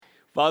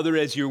Father,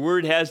 as your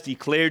word has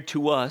declared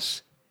to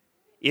us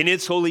in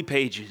its holy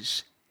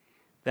pages,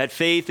 that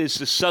faith is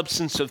the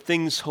substance of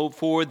things hoped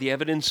for, the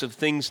evidence of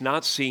things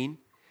not seen.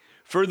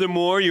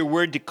 Furthermore, your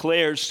word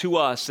declares to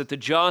us that the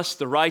just,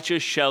 the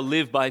righteous, shall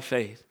live by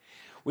faith.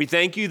 We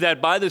thank you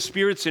that by the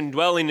Spirit's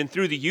indwelling and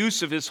through the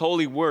use of his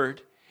holy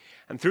word,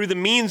 and through the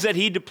means that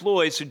he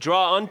deploys to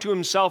draw unto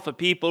himself a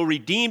people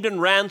redeemed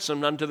and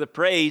ransomed unto the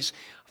praise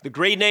of the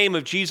great name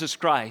of Jesus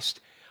Christ,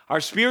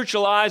 our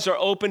spiritual eyes are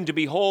open to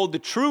behold the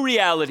true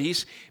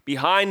realities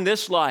behind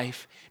this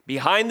life,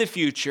 behind the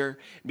future,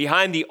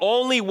 behind the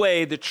only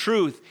way, the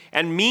truth,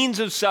 and means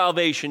of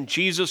salvation,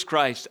 Jesus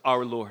Christ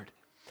our Lord.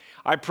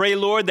 I pray,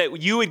 Lord,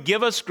 that you would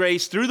give us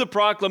grace through the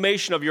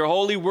proclamation of your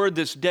holy word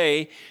this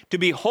day to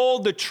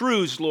behold the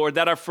truths, Lord,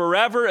 that are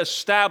forever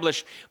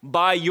established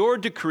by your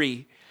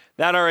decree,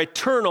 that are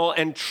eternal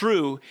and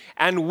true,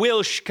 and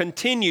will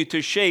continue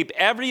to shape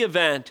every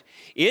event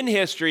in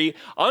history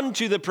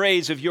unto the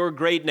praise of your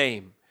great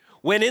name.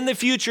 When in the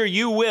future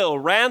you will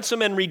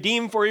ransom and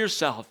redeem for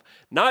yourself,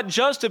 not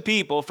just a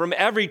people from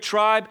every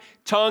tribe,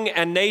 tongue,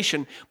 and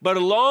nation, but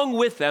along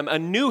with them a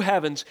new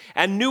heavens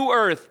and new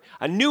earth,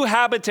 a new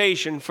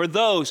habitation for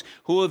those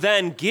who will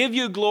then give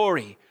you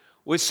glory,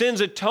 with sins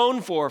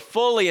atoned for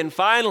fully and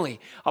finally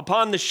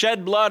upon the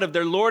shed blood of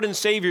their Lord and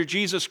Savior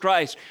Jesus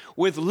Christ,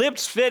 with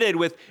lips fitted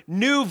with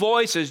new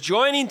voices,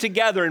 joining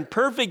together in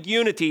perfect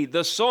unity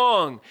the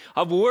song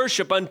of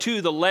worship unto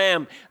the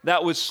Lamb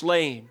that was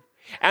slain,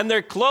 and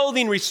their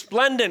clothing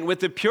resplendent with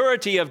the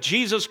purity of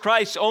Jesus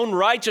Christ's own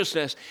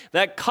righteousness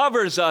that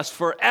covers us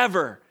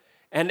forever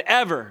and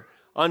ever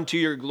unto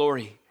your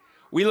glory.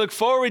 We look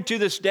forward to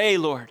this day,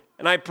 Lord.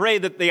 And I pray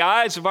that the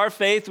eyes of our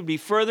faith would be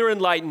further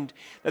enlightened,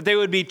 that they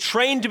would be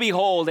trained to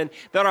behold, and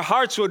that our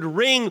hearts would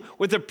ring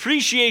with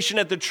appreciation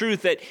at the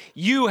truth that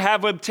you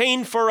have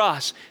obtained for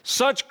us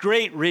such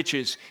great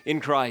riches in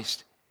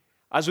Christ.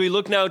 As we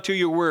look now to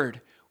your word,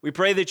 we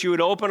pray that you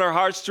would open our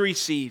hearts to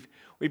receive.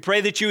 We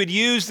pray that you would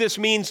use this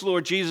means,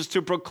 Lord Jesus,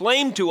 to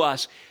proclaim to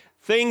us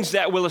things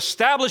that will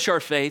establish our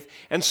faith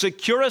and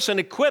secure us and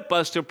equip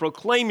us to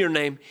proclaim your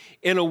name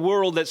in a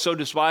world that so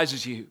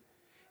despises you.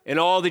 And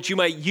all that you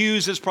might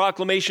use this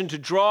proclamation to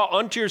draw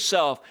unto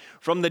yourself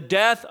from the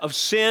death of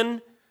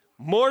sin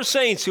more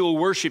saints who will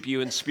worship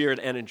you in spirit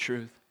and in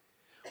truth.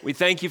 We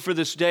thank you for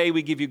this day.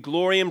 We give you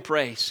glory and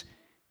praise.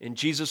 In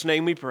Jesus'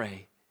 name we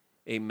pray.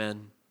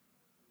 Amen.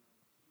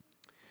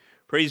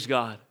 Praise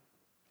God.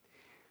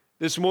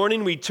 This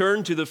morning we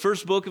turn to the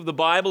first book of the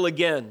Bible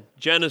again,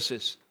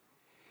 Genesis.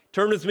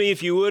 Turn with me,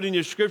 if you would, in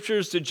your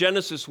scriptures to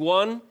Genesis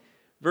 1,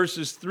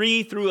 verses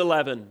 3 through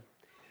 11.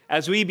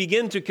 As we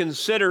begin to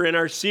consider in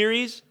our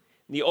series,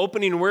 the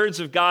opening words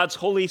of God's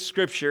holy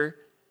scripture,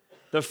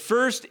 the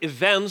first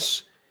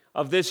events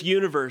of this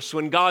universe,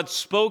 when God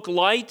spoke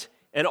light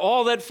and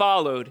all that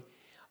followed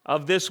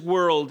of this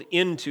world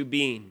into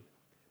being.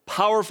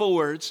 Powerful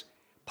words,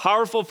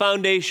 powerful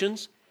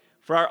foundations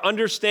for our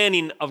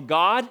understanding of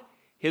God,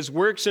 his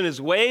works and his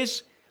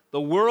ways,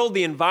 the world,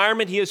 the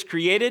environment he has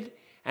created,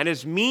 and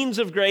his means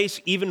of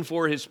grace even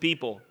for his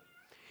people.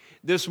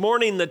 This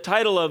morning, the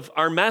title of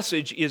our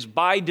message is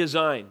By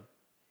Design.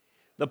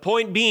 The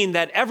point being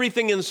that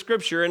everything in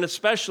Scripture, and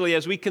especially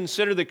as we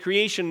consider the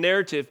creation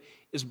narrative,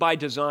 is by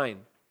design.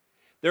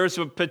 There is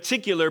a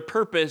particular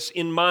purpose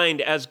in mind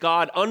as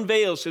God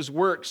unveils his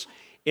works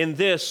in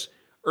this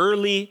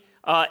early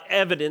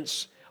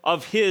evidence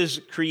of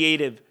his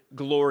creative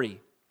glory.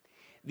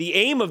 The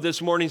aim of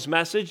this morning's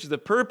message, the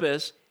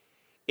purpose,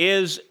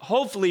 is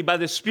hopefully by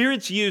the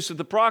Spirit's use of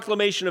the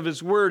proclamation of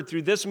his word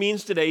through this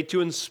means today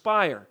to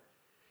inspire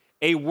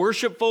a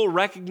worshipful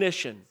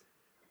recognition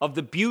of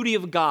the beauty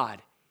of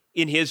God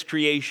in his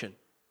creation.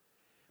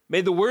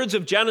 May the words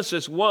of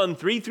Genesis 1,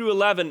 3 through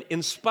 11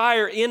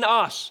 inspire in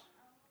us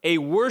a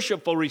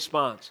worshipful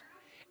response,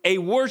 a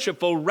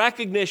worshipful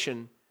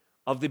recognition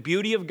of the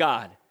beauty of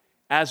God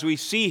as we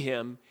see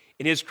him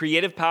in his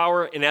creative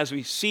power and as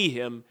we see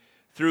him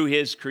through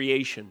his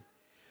creation.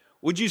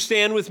 Would you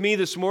stand with me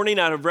this morning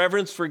out of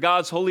reverence for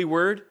God's holy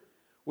word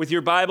with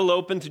your Bible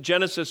open to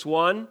Genesis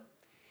 1?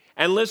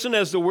 And listen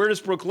as the word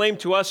is proclaimed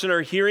to us in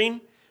our hearing,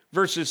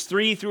 verses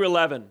 3 through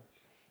 11.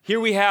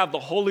 Here we have the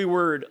holy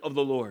word of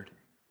the Lord.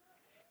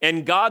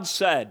 And God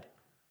said,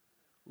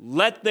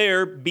 "Let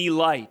there be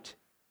light,"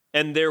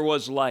 and there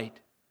was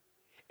light.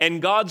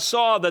 And God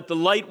saw that the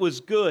light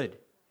was good,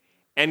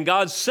 and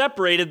God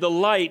separated the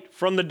light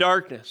from the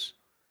darkness.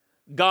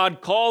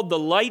 God called the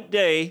light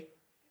day,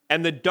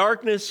 and the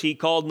darkness he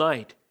called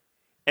night.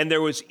 And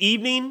there was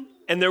evening,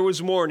 and there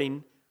was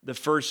morning, the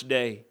first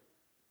day.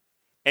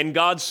 And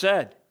God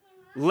said,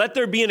 "Let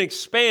there be an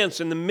expanse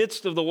in the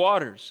midst of the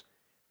waters,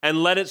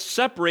 and let it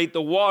separate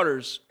the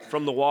waters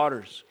from the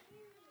waters."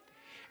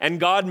 And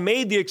God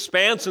made the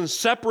expanse and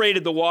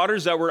separated the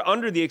waters that were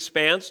under the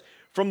expanse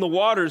from the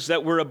waters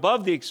that were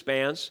above the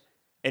expanse,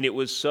 and it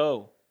was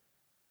so.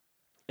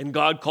 And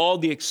God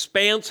called the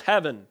expanse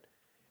heaven,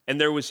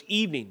 and there was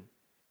evening,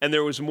 and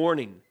there was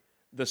morning,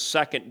 the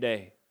second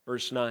day.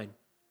 Verse 9.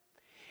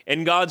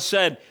 And God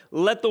said,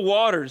 let the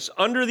waters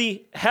under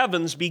the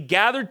heavens be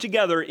gathered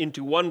together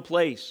into one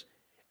place,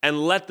 and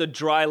let the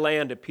dry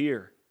land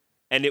appear.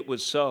 And it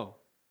was so.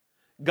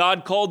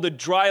 God called the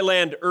dry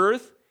land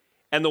earth,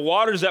 and the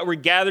waters that were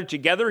gathered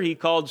together he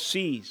called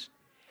seas.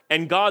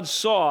 And God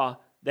saw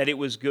that it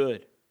was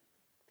good.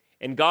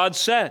 And God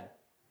said,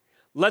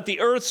 let the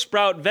earth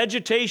sprout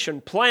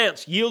vegetation,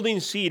 plants yielding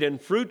seed, and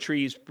fruit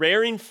trees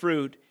bearing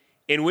fruit,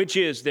 in which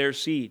is their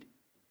seed,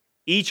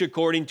 each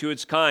according to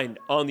its kind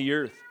on the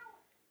earth.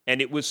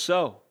 And it was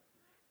so.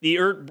 The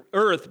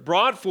earth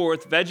brought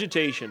forth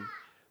vegetation,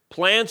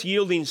 plants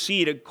yielding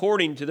seed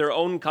according to their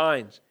own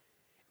kinds,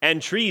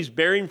 and trees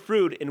bearing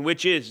fruit in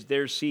which is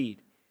their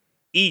seed,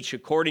 each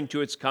according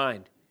to its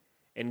kind.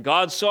 And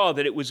God saw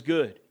that it was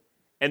good.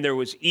 And there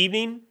was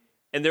evening,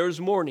 and there was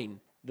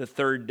morning, the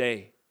third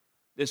day.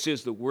 This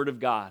is the word of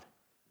God.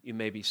 You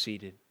may be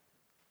seated.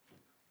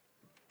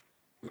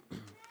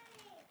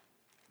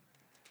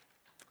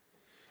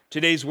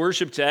 Today's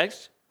worship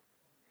text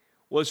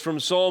was from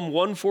Psalm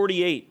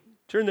 148.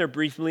 Turn there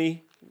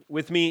briefly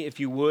with me, if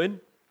you would.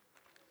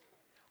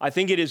 I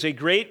think it is a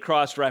great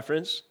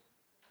cross-reference,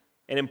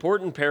 an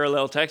important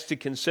parallel text to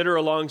consider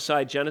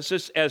alongside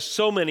Genesis, as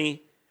so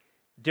many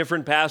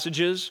different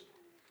passages,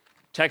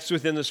 texts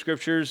within the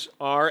Scriptures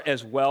are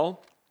as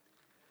well.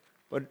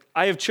 But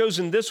I have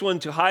chosen this one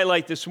to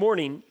highlight this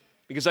morning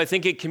because I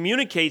think it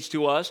communicates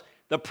to us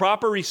the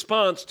proper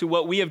response to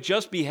what we have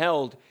just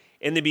beheld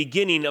in the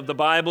beginning of the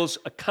Bible's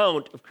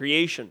account of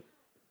creation.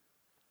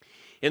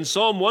 In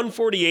Psalm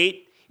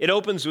 148, it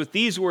opens with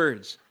these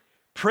words,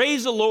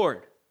 praise the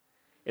Lord.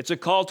 It's a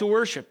call to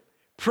worship.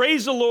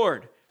 Praise the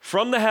Lord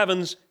from the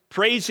heavens.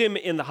 Praise him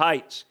in the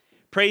heights.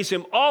 Praise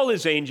him all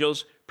his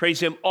angels. Praise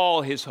him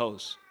all his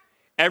hosts.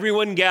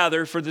 Everyone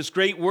gather for this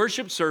great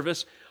worship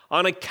service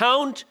on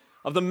account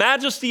of the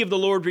majesty of the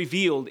Lord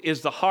revealed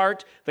is the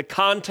heart, the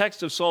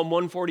context of Psalm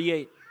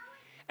 148.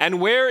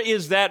 And where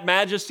is that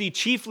majesty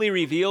chiefly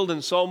revealed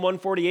in Psalm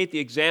 148, the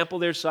example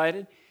there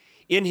cited?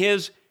 In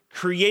his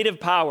creative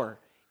power,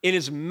 in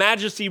his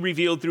majesty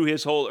revealed through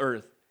his whole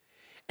earth,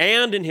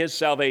 and in his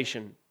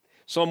salvation.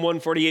 Psalm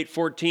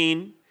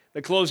 148:14,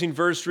 the closing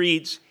verse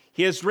reads,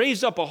 he has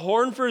raised up a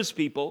horn for his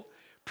people,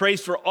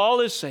 praise for all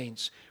his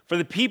saints, for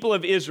the people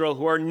of Israel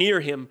who are near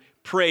him,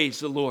 praise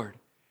the Lord.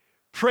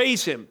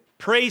 Praise him,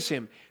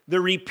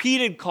 the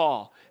repeated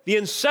call, the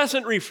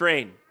incessant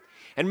refrain.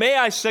 And may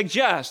I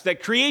suggest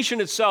that creation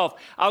itself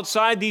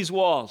outside these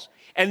walls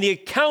and the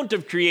account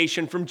of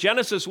creation from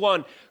Genesis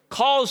 1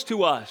 calls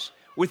to us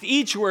with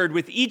each word,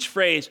 with each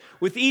phrase,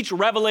 with each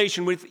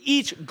revelation, with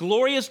each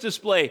glorious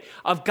display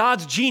of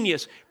God's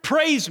genius.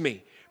 Praise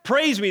me.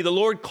 Praise me. The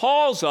Lord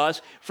calls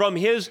us from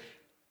his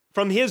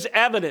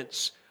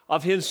evidence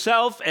of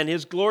himself and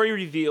his glory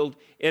revealed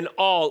in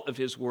all of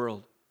his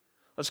world.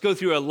 Let's go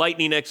through a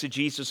lightning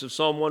exegesis of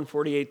Psalm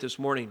 148 this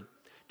morning.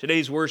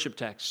 Today's worship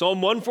text.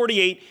 Psalm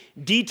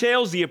 148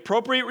 details the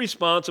appropriate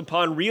response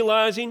upon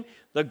realizing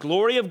the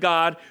glory of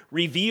God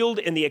revealed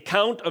in the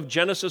account of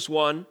Genesis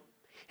 1,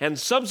 and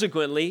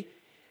subsequently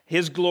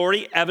his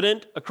glory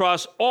evident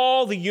across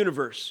all the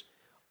universe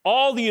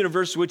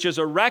which is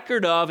a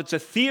record of, it's a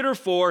theater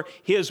for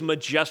his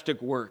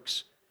majestic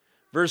works.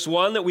 Verse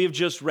 1 that we have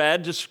just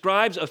read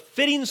describes a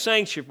fitting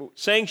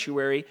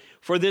sanctuary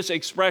for this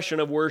expression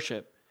of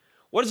worship.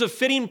 What is a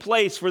fitting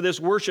place for this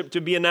worship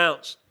to be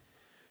announced?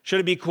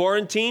 Should it be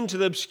quarantined to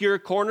the obscure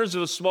corners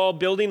of a small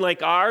building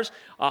like ours,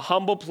 a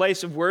humble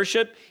place of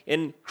worship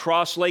in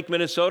Cross Lake,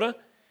 Minnesota?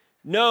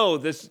 No,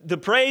 the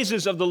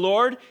praises of the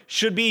Lord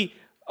should be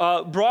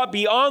brought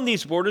beyond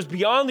these borders,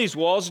 beyond these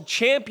walls,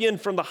 championed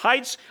from the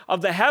heights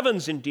of the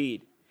heavens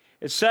indeed.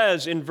 It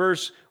says in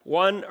verse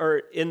 1,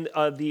 or in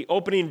the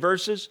opening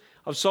verses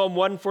of Psalm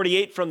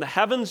 148, from the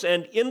heavens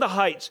and in the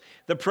heights,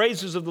 the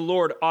praises of the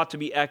Lord ought to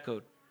be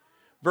echoed.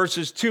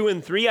 Verses 2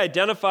 and 3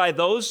 identify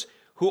those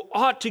who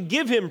ought to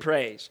give him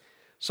praise.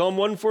 Psalm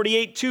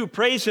 148:2,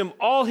 praise him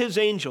all his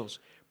angels,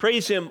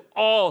 praise him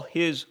all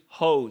his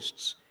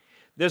hosts.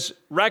 This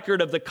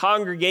record of the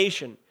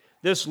congregation,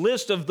 this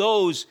list of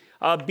those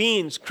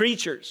beings,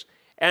 creatures,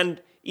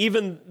 and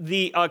even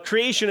the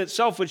creation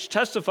itself, which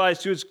testifies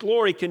to its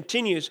glory,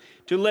 continues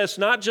to list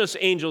not just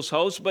angels'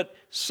 hosts, but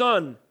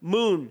sun,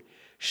 moon,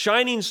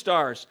 shining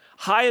stars,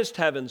 highest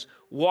heavens,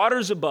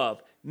 waters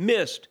above,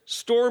 mist,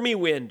 stormy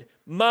wind,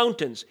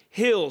 mountains,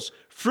 hills,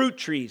 fruit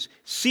trees,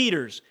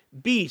 cedars,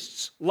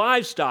 beasts,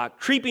 livestock,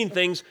 creeping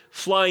things,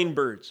 flying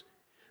birds.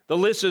 The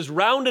list is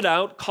rounded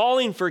out,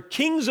 calling for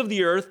kings of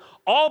the earth,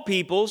 all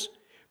peoples,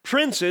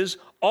 princes,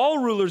 all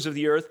rulers of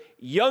the earth,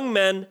 young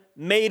men,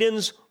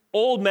 maidens,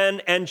 old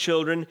men, and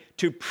children,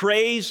 to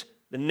praise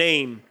the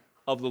name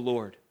of the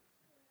Lord.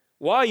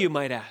 Why, you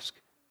might ask?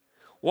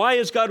 Why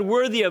is God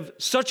worthy of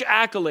such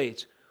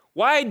accolades?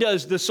 Why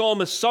does the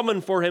psalmist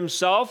summon for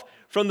himself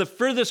from the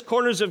furthest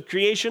corners of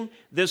creation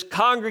this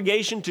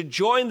congregation to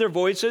join their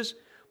voices,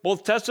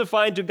 both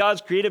testifying to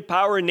God's creative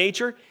power in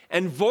nature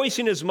and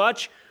voicing as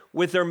much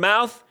with their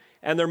mouth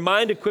and their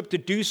mind equipped to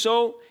do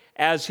so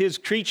as his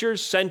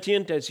creatures,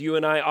 sentient as you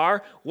and I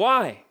are?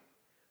 Why?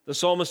 The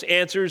psalmist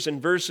answers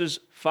in verses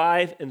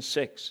 5 and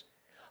 6.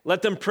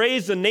 Let them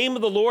praise the name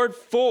of the Lord,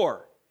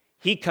 for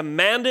he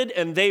commanded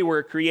and they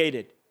were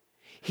created.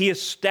 He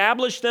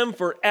established them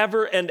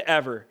forever and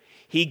ever.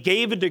 He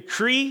gave a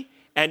decree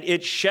and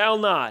it shall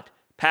not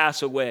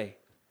pass away.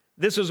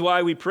 This is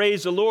why we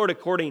praise the Lord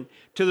according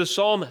to the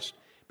psalmist,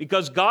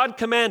 because God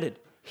commanded,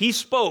 he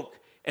spoke,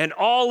 and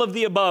all of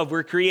the above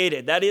were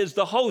created. That is,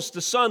 the host,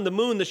 the sun, the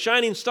moon, the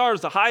shining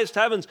stars, the highest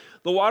heavens,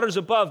 the waters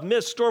above,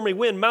 mist, stormy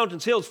wind,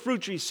 mountains, hills,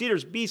 fruit trees,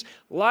 cedars, beasts,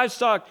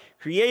 livestock,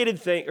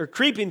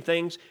 creeping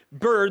things,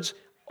 birds,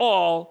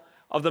 all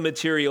of the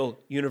material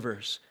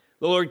universe.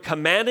 The Lord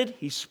commanded,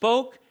 he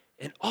spoke,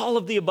 and all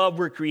of the above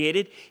were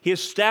created. He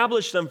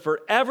established them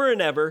forever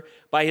and ever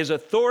by his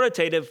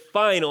authoritative,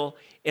 final,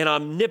 and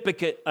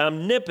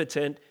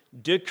omnipotent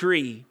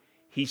decree.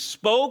 He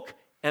spoke,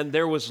 and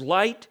there was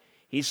light.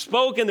 He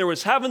spoke, and there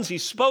was heavens. He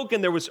spoke,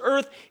 and there was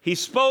earth. He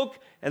spoke,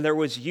 and there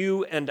was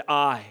you and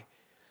I.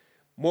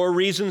 More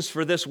reasons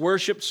for this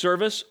worship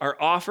service are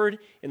offered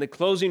in the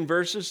closing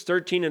verses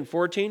 13 and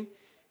 14.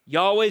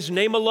 Yahweh's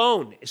name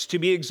alone is to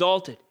be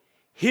exalted.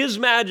 His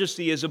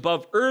majesty is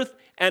above earth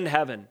and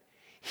heaven.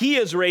 He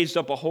has raised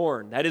up a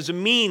horn, that is a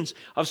means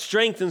of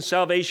strength and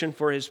salvation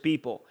for his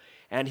people.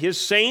 And his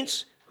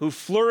saints who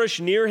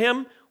flourish near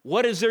him,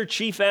 what is their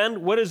chief end?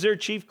 What is their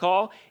chief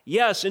call?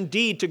 Yes,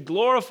 indeed, to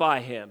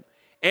glorify him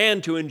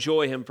and to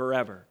enjoy him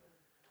forever.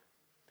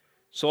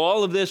 So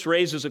all of this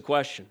raises a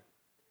question.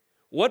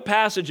 What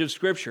passage of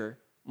Scripture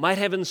might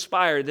have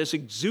inspired this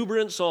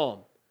exuberant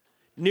psalm,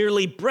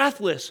 nearly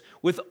breathless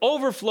with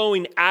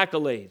overflowing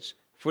accolades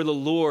for the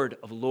Lord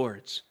of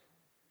Lords?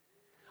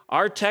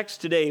 Our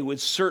text today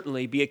would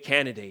certainly be a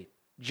candidate,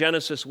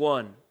 Genesis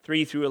 1,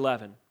 3 through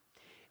 11,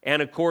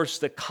 and of course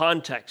the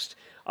context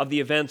of the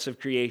events of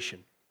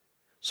creation.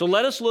 So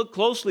let us look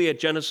closely at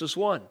Genesis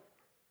 1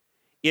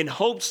 in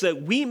hopes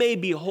that we may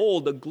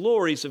behold the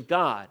glories of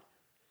God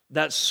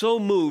that so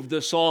moved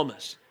the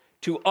psalmist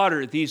to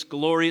utter these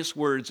glorious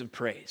words of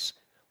praise.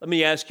 Let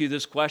me ask you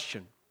this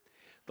question.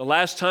 The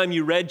last time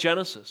you read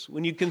Genesis,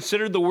 when you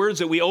considered the words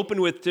that we opened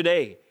with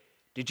today,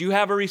 did you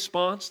have a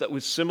response that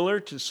was similar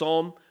to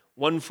Psalm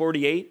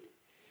 148?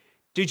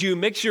 Did you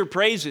mix your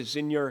praises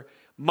in your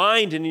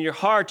mind and in your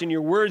heart, in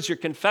your words, your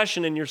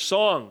confession and your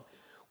song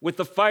with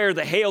the fire,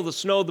 the hail, the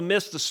snow, the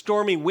mist, the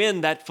stormy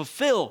wind that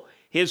fulfill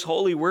his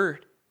holy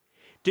word?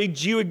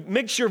 Did you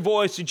mix your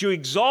voice? Did you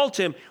exalt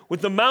him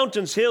with the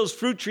mountains, hills,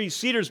 fruit trees,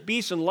 cedars,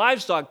 beasts, and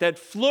livestock that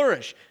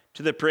flourish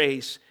to the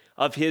praise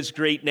of his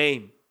great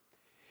name?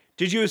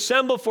 Did you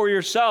assemble for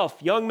yourself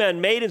young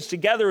men, maidens,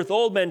 together with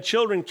old men,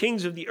 children,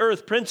 kings of the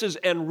earth, princes,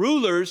 and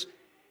rulers,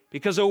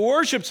 because a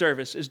worship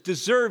service is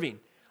deserving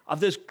of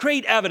this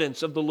great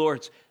evidence of the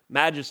Lord's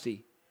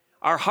majesty?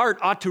 Our heart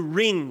ought to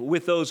ring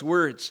with those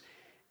words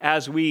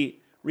as we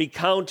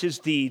recount his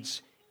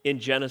deeds in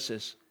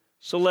Genesis.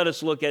 So let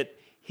us look at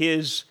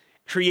his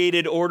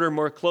created order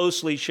more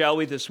closely, shall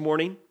we, this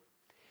morning?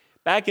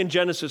 Back in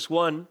Genesis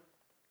 1,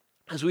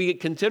 as we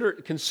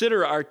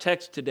consider our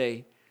text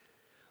today,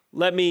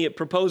 let me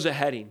propose a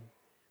heading.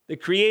 The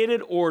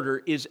created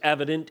order is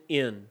evident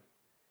in.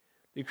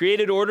 The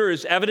created order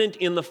is evident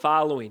in the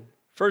following.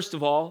 First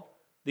of all,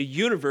 the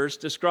universe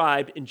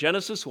described in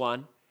Genesis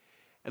 1,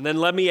 and then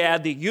let me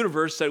add the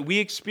universe that we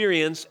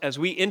experience as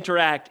we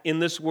interact in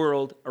this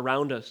world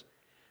around us.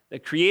 The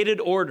created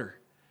order,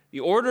 the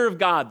order of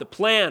God, the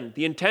plan,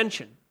 the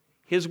intention,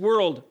 his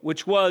world,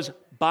 which was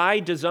by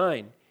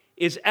design,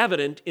 is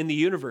evident in the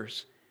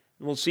universe.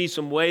 And we'll see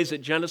some ways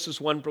that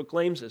Genesis 1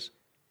 proclaims this.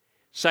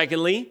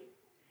 Secondly,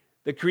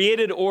 the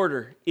created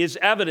order is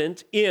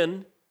evident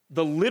in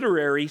the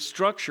literary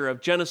structure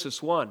of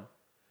Genesis 1.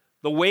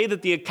 The way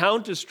that the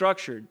account is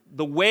structured,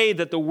 the way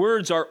that the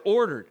words are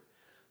ordered,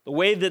 the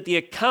way that the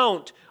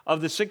account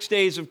of the 6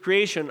 days of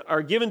creation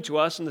are given to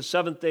us in the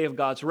seventh day of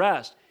God's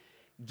rest,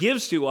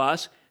 gives to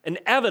us an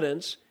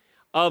evidence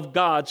of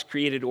God's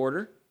created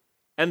order.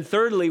 And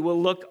thirdly,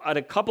 we'll look at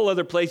a couple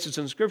other places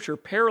in Scripture,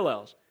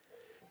 parallels,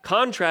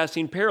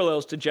 contrasting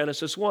parallels to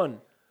Genesis 1.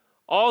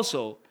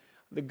 Also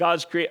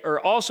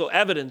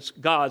evidence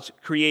God's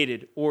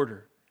created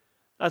order.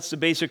 That's the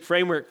basic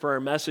framework for our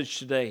message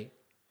today.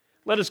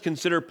 Let us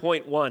consider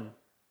point 1.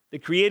 The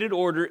created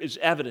order is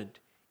evident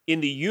in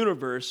the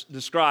universe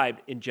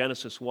described in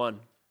Genesis 1.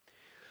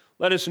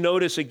 Let us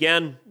notice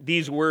again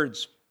these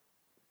words.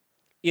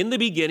 In the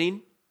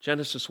beginning,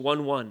 Genesis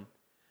 1:1,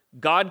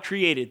 God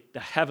created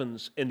the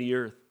heavens and the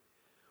earth.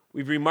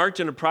 We've remarked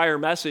in a prior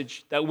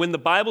message that when the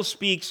Bible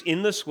speaks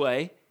in this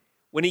way,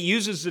 when it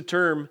uses the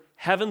term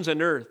heavens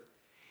and earth,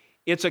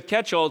 it's a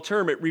catch-all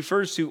term. It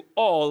refers to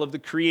all of the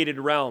created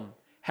realm.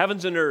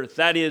 Heavens and earth,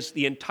 that is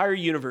the entire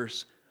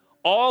universe.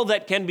 All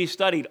that can be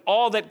studied,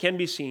 all that can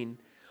be seen,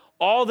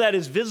 all that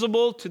is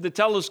visible to the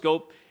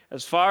telescope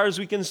as far as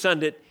we can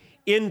send it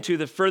into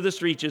the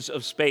furthest reaches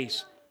of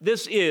space.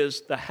 This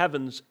is the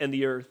heavens and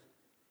the earth.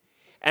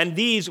 And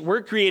these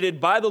were created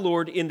by the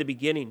Lord in the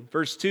beginning.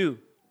 Verse 2,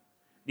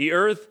 the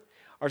earth,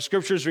 our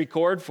scriptures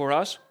record for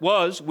us,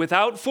 was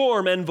without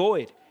form and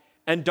void,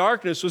 and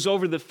darkness was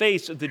over the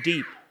face of the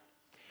deep.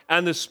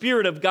 and the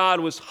Spirit of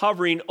God was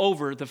hovering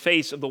over the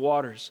face of the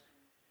waters.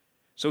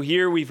 So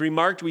here we've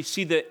remarked, we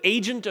see the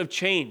agent of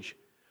change.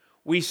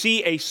 We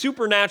see a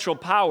supernatural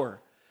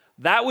power,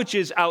 that which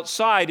is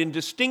outside and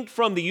distinct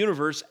from the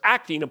universe,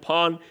 acting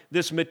upon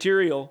this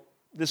material,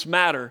 this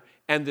matter,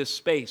 and this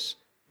space.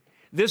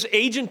 This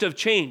agent of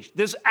change,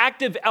 this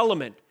active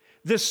element,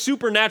 this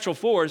supernatural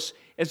force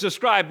is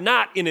described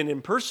not in an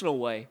impersonal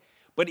way,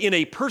 but in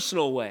a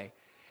personal way.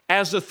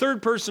 As the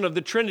third person of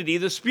the Trinity,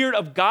 the Spirit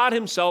of God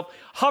himself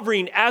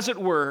hovering, as it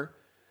were,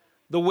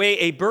 the way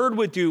a bird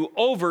would do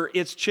over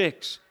its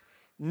chicks,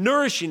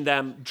 nourishing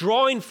them,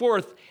 drawing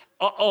forth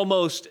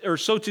almost, or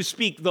so to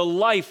speak, the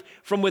life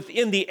from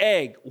within the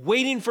egg,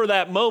 waiting for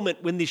that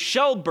moment when the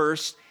shell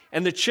bursts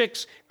and the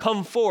chicks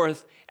come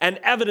forth and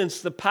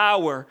evidence the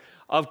power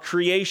of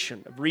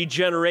creation, of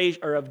regeneration,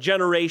 or of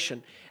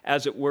generation,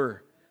 as it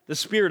were. The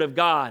Spirit of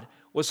God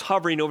was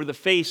hovering over the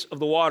face of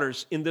the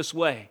waters in this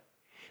way.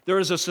 There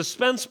is a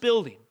suspense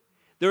building.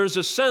 There is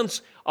a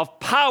sense of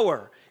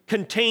power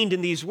contained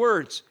in these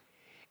words.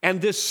 And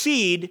this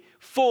seed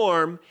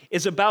form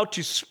is about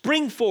to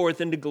spring forth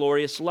into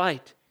glorious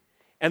light.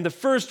 And the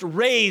first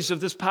rays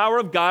of this power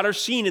of God are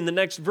seen in the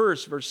next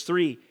verse, verse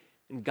 3.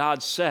 And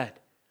God said,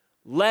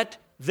 "Let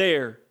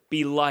there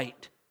be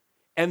light."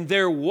 And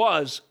there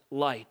was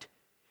light.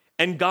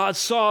 And God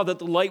saw that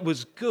the light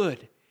was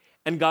good.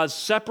 And God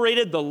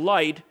separated the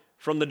light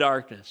from the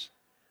darkness.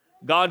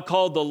 God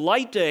called the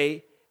light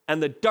day,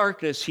 and the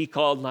darkness he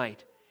called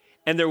night.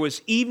 And there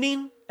was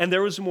evening, and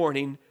there was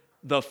morning,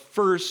 the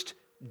first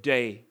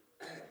day.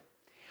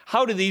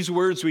 How do these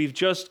words we've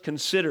just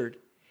considered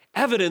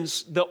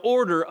evidence the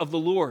order of the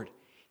Lord,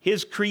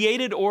 his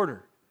created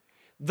order,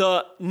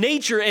 the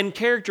nature and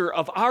character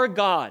of our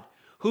God,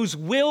 whose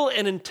will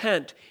and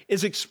intent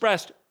is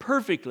expressed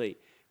perfectly,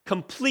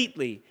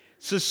 completely,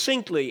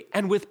 succinctly,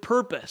 and with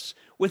purpose,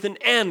 with an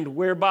end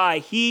whereby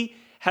he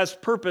has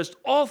purposed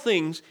all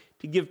things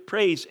to give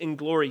praise and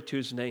glory to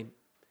his name?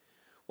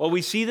 Well,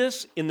 we see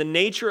this in the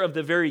nature of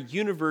the very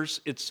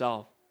universe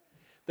itself.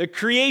 The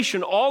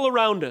creation all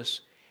around us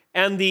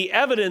and the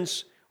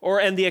evidence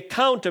and the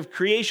account of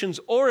creation's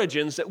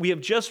origins that we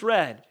have just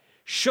read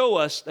show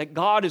us that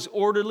God is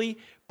orderly,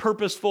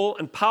 purposeful,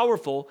 and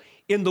powerful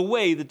in the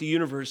way that the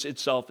universe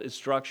itself is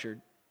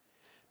structured.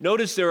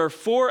 Notice there are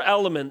 4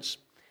 elements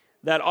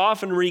that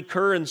often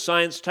recur in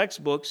science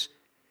textbooks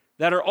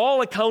that are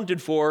all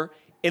accounted for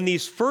in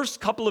these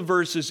first couple of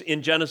verses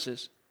in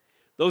Genesis.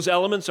 Those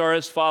elements are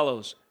as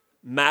follows: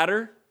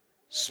 matter,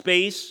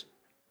 space,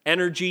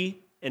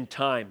 energy, and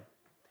time.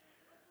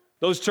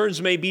 Those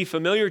terms may be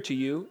familiar to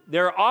you.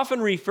 They're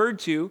often referred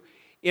to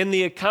in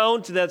the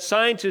account that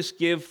scientists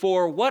give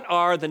for what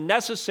are the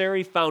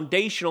necessary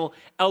foundational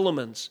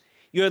elements.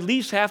 You at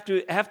least have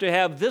to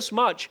have this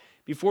much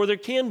before there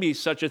can be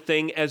such a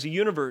thing as a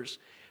universe,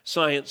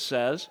 science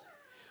says.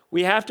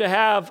 We have to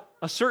have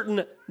a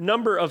certain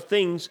number of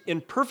things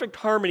in perfect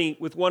harmony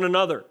with one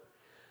another.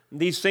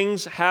 These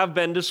things have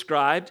been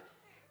described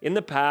in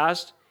the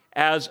past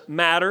as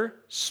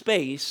matter,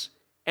 space,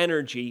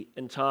 energy,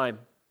 and time.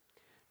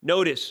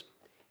 Notice,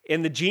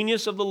 in the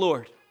genius of the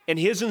Lord and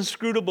his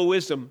inscrutable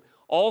wisdom,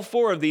 all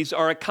 4 of these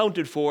are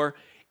accounted for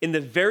in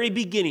the very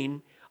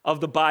beginning of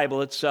the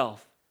Bible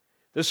itself.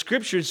 The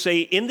scriptures say,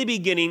 in the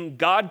beginning,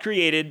 God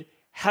created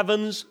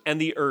heavens and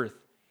the earth.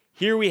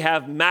 Here we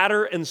have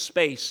matter and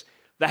space,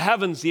 the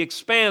heavens, the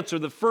expanse or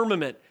the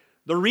firmament,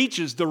 the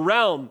reaches, the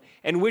realm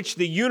in which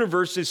the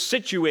universe is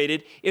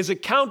situated is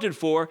accounted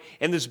for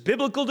in this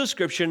biblical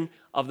description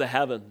of the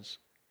heavens.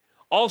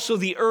 Also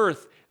the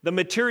earth, the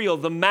material,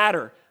 the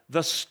matter,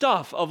 the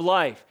stuff of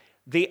life,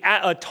 the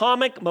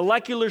atomic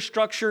molecular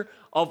structure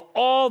of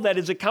all that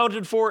is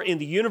accounted for in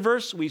the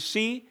universe we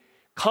see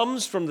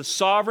comes from the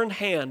sovereign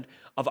hand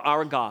of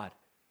our God.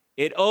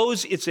 It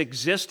owes its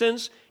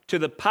existence to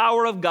the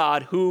power of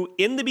God who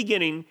in the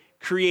beginning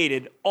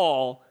created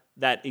all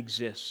that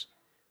exists.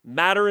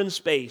 Matter and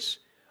space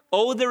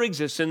owe their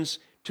existence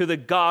to the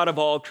God of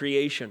all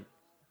creation.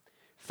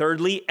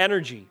 Thirdly,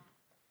 energy.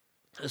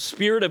 The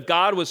Spirit of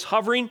God was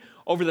hovering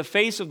over the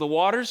face of the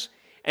waters,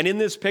 and in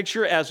this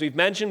picture, as we've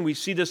mentioned, we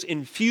see this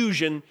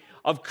infusion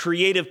of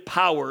creative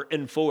power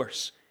and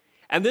force.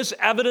 And this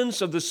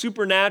evidence of the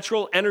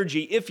supernatural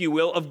energy, if you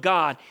will, of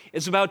God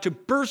is about to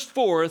burst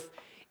forth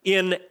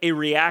in a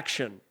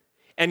reaction.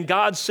 And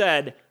God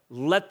said,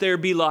 "Let there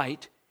be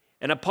light."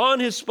 And upon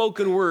his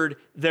spoken word,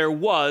 there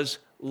was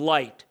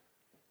light.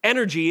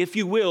 Energy, if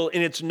you will,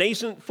 in its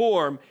nascent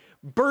form,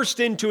 burst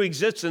into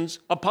existence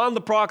upon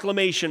the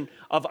proclamation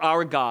of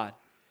our God.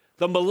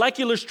 The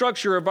molecular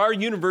structure of our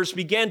universe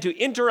began to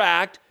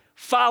interact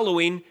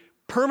following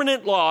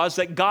permanent laws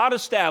that God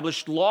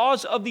established,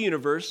 laws of the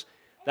universe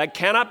that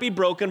cannot be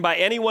broken by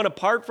anyone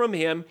apart from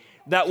him,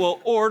 that will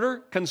order,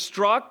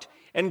 construct,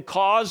 and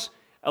cause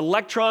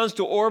electrons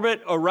to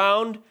orbit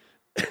around,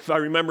 if I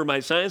remember my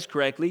science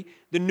correctly,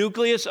 the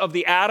nucleus of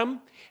the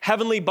atom,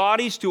 heavenly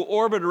bodies to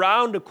orbit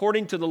around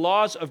according to the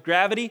laws of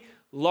gravity,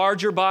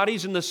 larger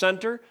bodies in the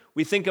center.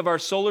 We think of our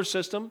solar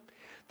system.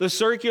 the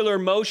circular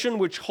motion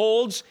which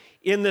holds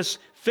in this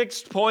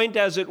fixed point,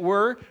 as it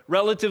were,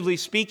 relatively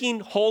speaking,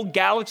 whole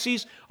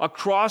galaxies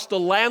across the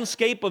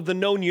landscape of the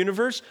known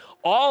universe.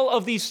 All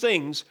of these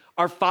things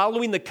are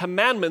following the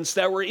commandments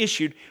that were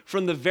issued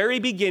from the very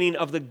beginning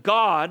of the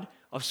God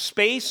of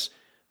space,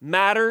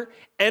 matter,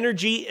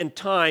 energy, and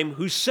time,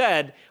 who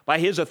said by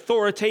his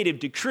authoritative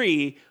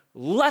decree,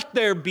 "Let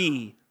there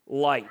be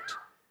light."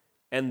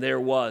 And there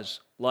was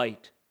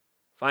light.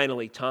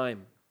 Finally,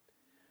 time.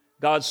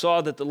 God saw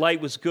that the light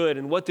was good,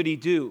 and what did he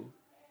do?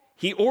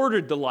 He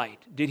ordered the light,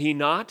 did he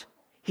not?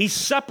 He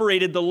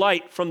separated the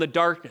light from the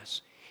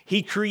darkness.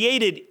 He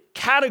created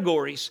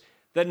categories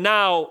that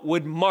now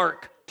would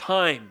mark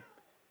time,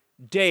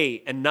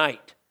 day and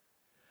night,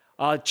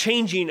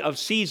 changing of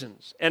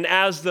seasons. And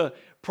as the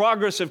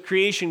progress of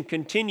creation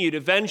continued,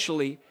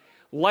 eventually,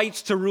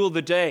 lights to rule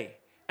the day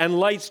and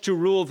lights to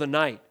rule the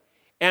night,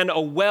 and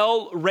a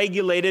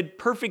well-regulated,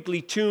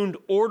 perfectly tuned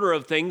order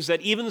of things that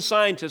even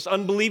scientists,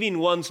 unbelieving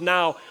ones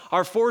now,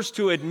 are forced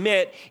to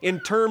admit in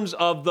terms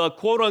of the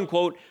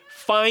quote-unquote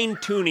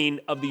fine-tuning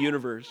of the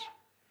universe.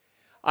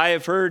 I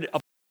have heard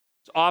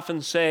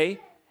often say,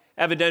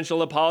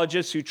 evidential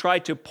apologists who try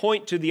to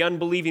point to the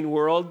unbelieving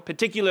world,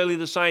 particularly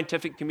the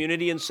scientific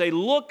community, and say,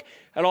 look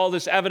at all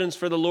this evidence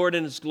for the Lord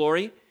and his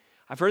glory.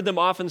 I've heard them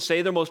often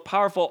say their most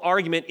powerful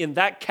argument in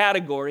that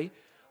category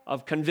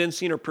of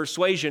convincing or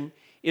persuasion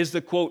is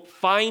the, quote,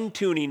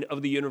 fine-tuning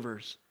of the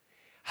universe.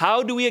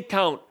 How do we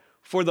account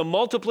for the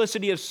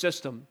multiplicity of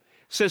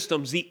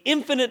systems, the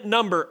infinite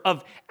number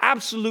of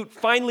absolute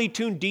finely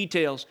tuned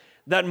details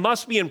that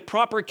must be in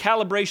proper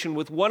calibration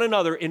with one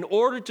another in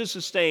order to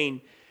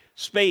sustain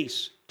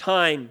space,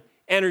 time,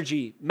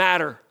 energy,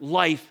 matter,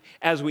 life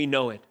as we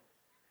know it?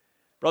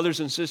 Brothers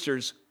and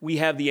sisters, we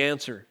have the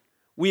answer.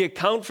 We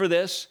account for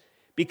this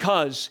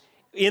because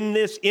in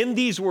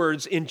these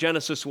words in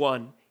Genesis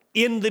 1,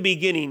 in the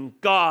beginning,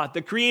 God,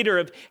 the creator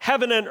of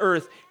heaven and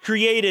earth,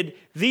 created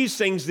these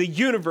things, the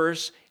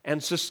universe,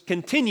 and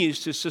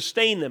continues to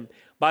sustain them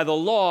by the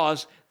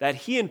laws that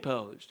he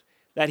imposed,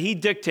 that he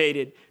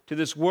dictated to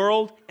this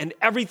world and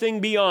everything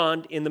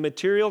beyond in the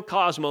material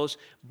cosmos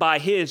by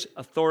his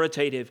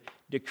authoritative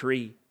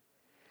decree.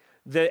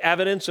 The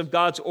evidence of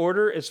God's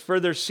order is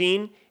further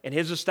seen in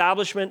his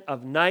establishment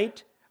of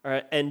night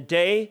and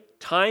day,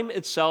 time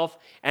itself,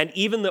 and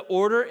even the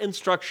order and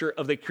structure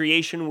of the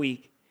creation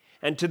week.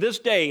 And to this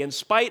day, in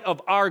spite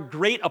of our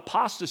great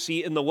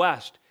apostasy in the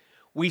West,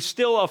 we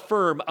still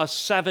affirm a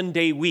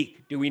 7-day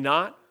week, do we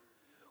not?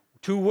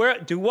 To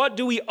what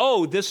do we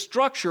owe this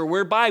structure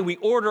whereby we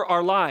order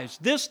our lives?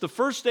 This, the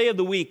first day of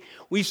the week,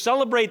 we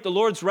celebrate the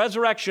Lord's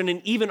resurrection,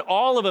 and even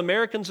all of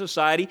American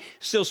society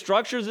still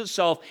structures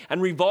itself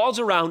and revolves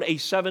around a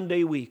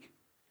 7-day week.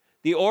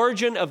 The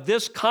origin of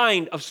this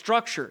kind of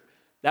structure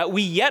that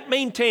we yet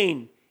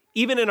maintain,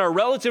 even in our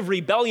relative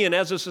rebellion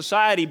as a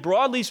society,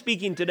 broadly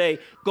speaking today,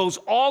 goes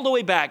all the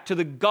way back to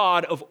the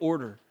God of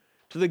order,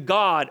 to the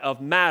God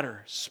of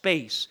matter,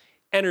 space,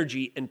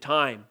 energy, and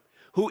time,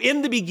 who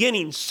in the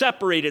beginning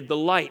separated the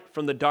light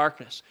from the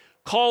darkness,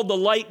 called the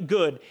light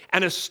good,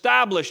 and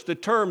established the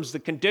terms, the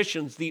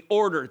conditions, the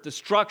order, the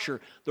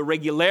structure, the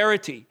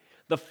regularity,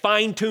 the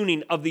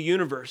fine-tuning of the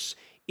universe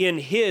in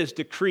his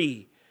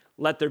decree.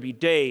 Let there be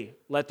day,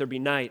 let there be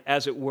night,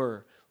 as it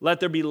were. Let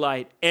there be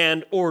light,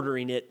 and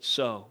ordering it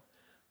so.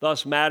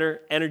 Thus,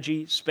 matter,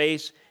 energy,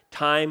 space,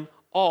 time,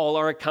 all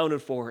are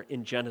accounted for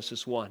in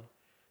Genesis 1.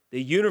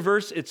 The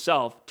universe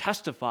itself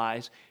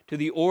testifies to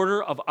the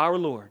order of our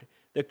Lord.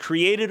 The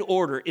created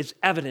order is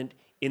evident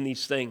in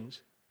these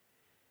things.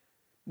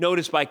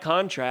 Notice, by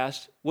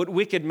contrast, what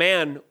wicked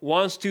man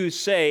wants to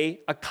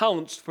say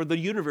accounts for the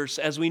universe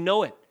as we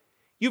know it.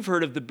 You've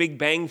heard of the Big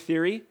Bang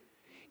Theory.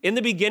 In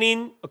the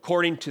beginning,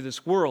 according to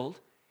this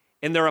world,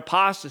 in their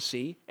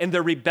apostasy and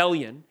their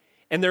rebellion,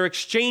 and they're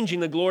exchanging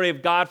the glory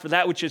of God for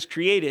that which is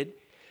created,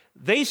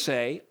 they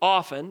say,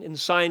 often in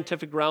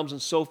scientific realms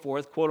and so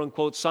forth,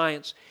 quote-unquote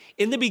science,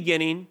 in the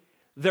beginning,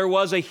 there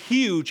was a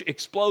huge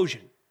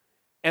explosion,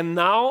 and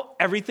now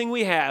everything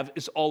we have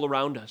is all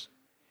around us.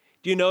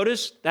 Do you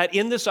notice that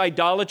in this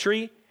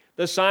idolatry,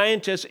 the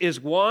scientists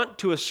want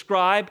to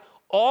ascribe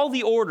all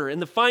the order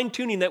and the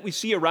fine-tuning that we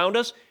see around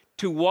us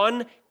to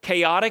one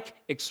chaotic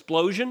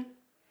explosion?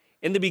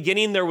 In the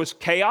beginning, there was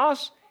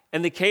chaos,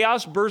 and the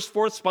chaos burst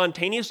forth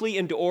spontaneously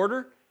into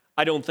order?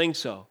 I don't think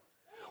so.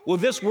 Will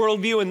this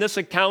worldview and this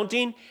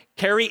accounting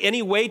carry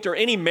any weight or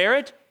any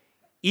merit,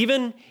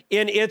 even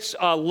in its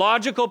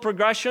logical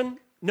progression?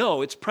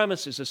 No, its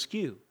premise is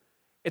askew.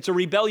 It's a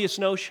rebellious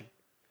notion.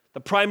 The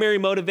primary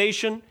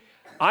motivation,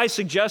 I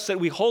suggest that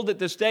we hold it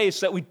this day,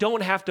 is that we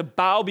don't have to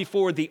bow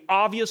before the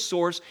obvious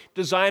source,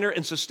 designer,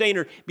 and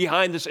sustainer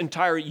behind this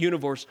entire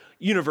universe.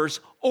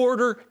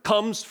 Order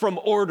comes from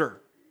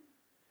order.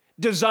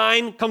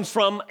 Design comes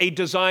from a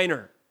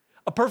designer.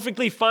 A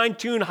perfectly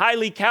fine-tuned,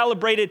 highly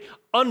calibrated,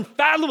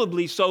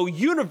 unfathomably so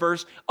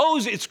universe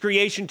owes its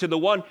creation to the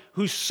one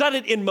who set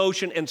it in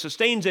motion and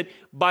sustains it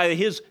by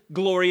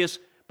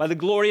the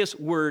glorious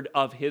word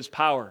of his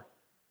power.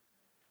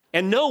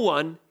 And no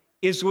one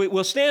is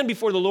we'll stand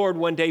before the Lord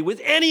one day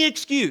with any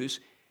excuse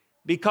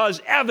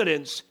because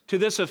evidence to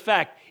this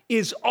effect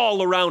is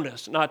all around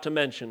us, not to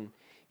mention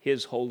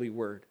his holy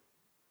word.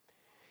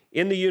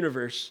 In the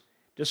universe,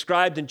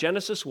 described in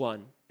Genesis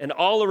 1, and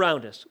all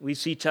around us, we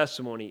see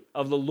testimony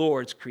of the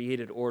Lord's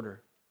created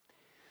order.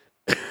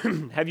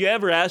 Have you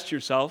ever asked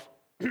yourself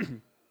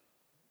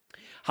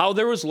how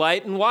there was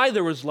light and why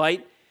there was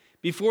light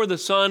before the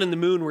sun and the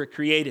moon were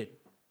created?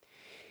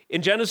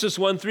 In Genesis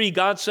 1:3,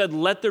 God said,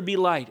 "Let there be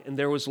light," and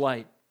there was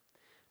light.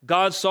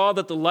 God saw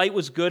that the light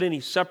was good, and he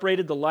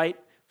separated the light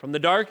from the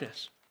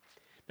darkness.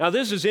 Now,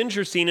 this is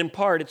interesting in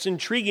part. It's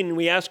intriguing, and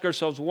we ask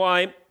ourselves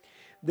why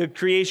the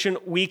creation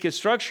week is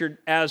structured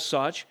as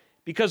such,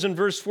 because in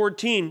verse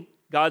 14,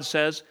 God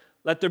says,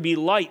 "Let there be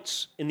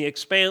lights in the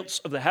expanse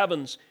of the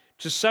heavens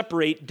to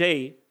separate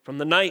day from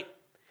the night,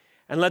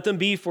 and let them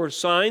be for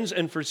signs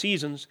and for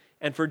seasons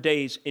and for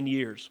days and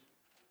years."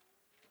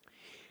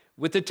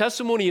 With the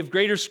testimony of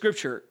greater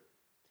Scripture,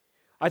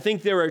 I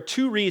think there are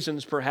two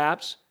reasons,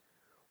 perhaps,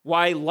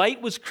 why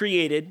light was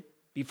created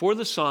before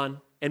the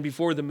sun and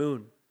before the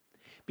moon.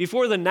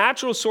 Before the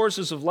natural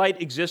sources of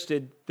light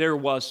existed, there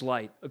was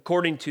light,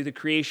 according to the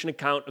creation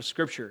account of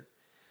Scripture.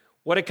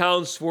 What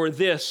accounts for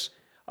this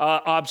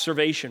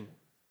observation?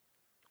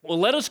 Well,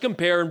 let us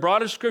compare in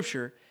broader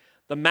Scripture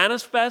the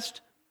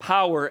manifest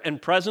power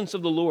and presence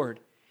of the Lord,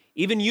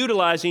 even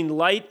utilizing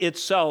light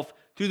itself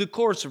through the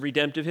course of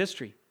redemptive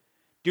history.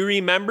 Do you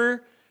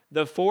remember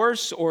the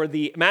force or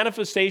the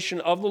manifestation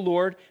of the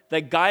Lord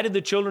that guided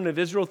the children of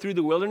Israel through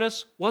the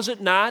wilderness? Was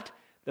it not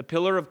the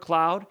pillar of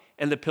cloud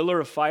and the pillar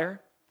of fire?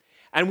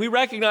 And we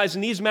recognize in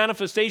these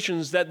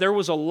manifestations that there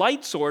was a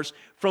light source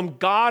from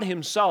God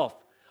himself,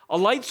 a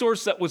light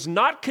source that was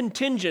not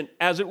contingent,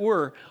 as it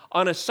were,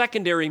 on a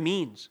secondary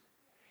means.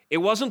 It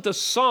wasn't the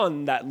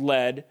sun that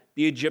led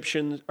the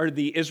Egyptians or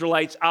the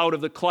Israelites out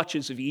of the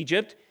clutches of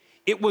Egypt.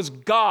 It was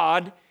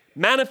God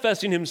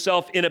manifesting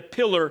himself in a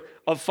pillar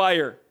of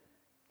fire.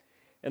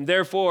 And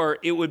therefore,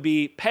 it would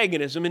be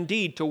paganism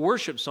indeed to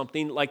worship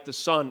something like the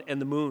sun and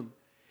the moon.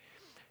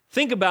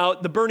 Think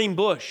about the burning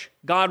bush,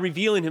 God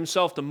revealing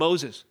himself to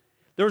Moses.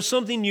 There was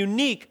something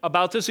unique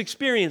about this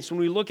experience when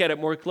we look at it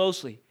more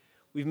closely.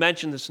 We've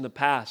mentioned this in the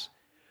past.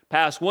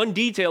 One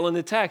detail in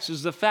the text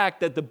is the fact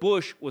that the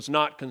bush was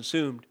not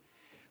consumed.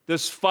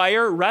 This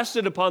fire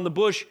rested upon the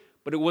bush,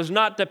 but it was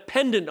not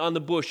dependent on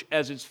the bush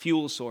as its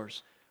fuel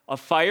source. A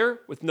fire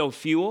with no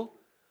fuel,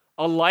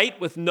 a light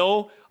with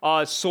no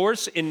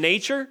source in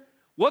nature.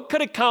 What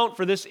could account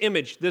for this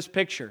image, this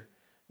picture?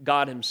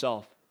 God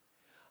himself.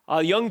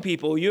 Young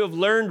people, you have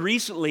learned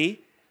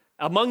recently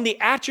among the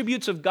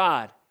attributes of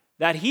God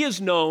that he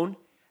is known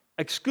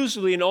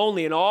exclusively and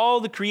only in all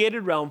the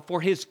created realm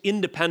for his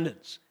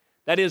independence.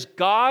 That is,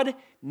 God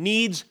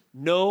needs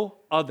no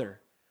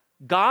other.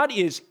 God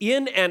is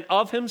in and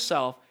of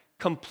himself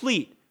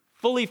complete,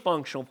 fully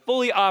functional,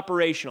 fully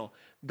operational.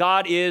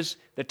 God is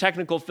the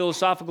technical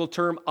philosophical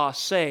term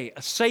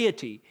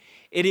aseity.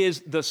 It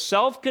is the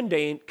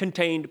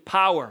self-contained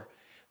power.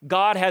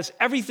 God has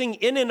everything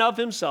in and of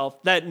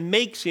himself that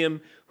makes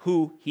him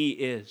who he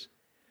is.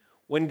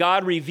 When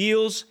God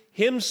reveals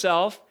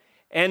himself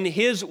and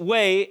his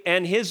way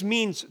and his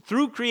means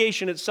through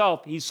creation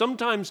itself, he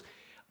sometimes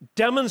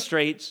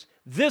demonstrates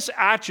this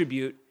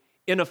attribute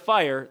in a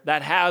fire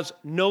that has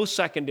no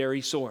secondary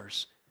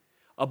source.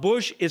 A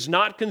bush is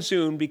not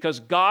consumed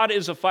because God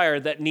is a fire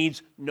that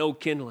needs no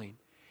kindling.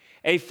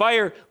 A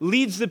fire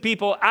leads the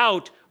people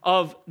out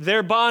of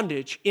their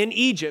bondage in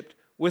Egypt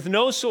with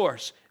no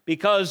source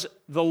because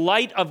the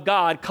light of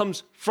God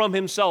comes from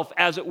himself,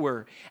 as it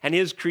were, and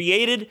his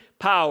created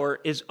power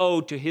is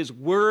owed to his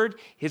word,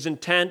 his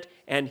intent,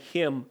 and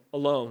him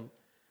alone.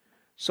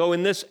 So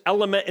in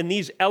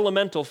these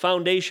elemental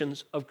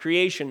foundations of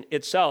creation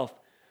itself,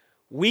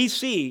 we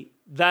see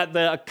that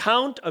the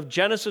account of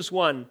Genesis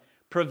 1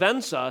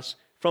 prevents us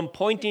from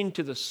pointing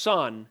to the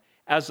sun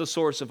as the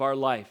source of our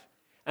life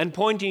and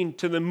pointing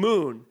to the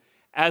moon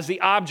as the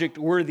object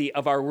worthy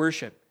of our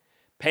worship.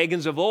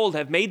 Pagans of old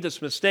have made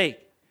this mistake,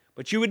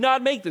 but you would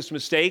not make this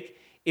mistake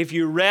if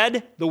you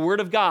read the Word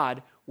of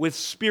God with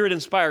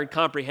Spirit-inspired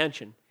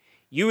comprehension.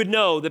 You would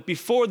know that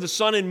before the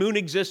sun and moon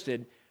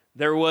existed,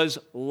 there was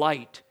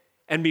light,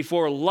 and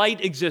before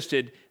light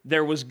existed,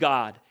 there was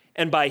God.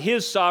 And by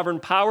his sovereign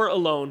power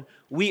alone,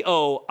 we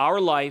owe our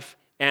life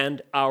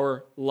and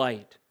our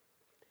light.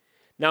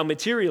 Now,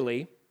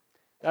 materially,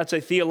 that's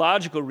a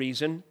theological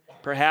reason,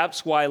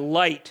 perhaps, why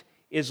light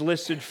is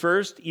listed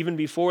first, even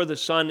before the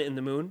sun and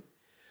the moon.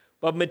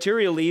 But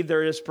materially,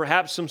 there is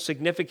perhaps some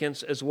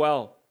significance as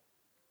well.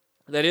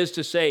 That is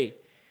to say,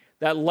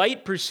 that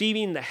light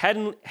perceiving the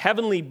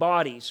heavenly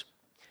bodies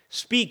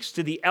speaks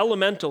to the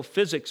elemental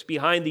physics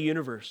behind the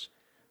universe.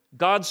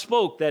 God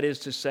spoke, that is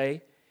to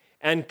say,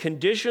 and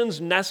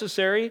conditions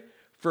necessary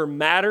for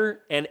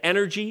matter and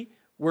energy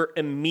were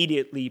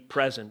immediately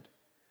present.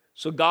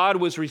 So God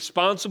was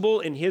responsible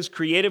in his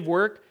creative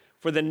work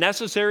for the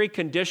necessary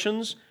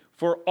conditions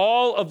for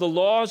all of the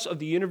laws of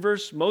the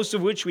universe, most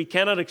of which we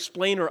cannot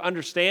explain or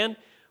understand,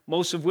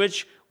 most of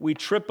which we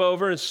trip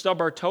over and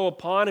stub our toe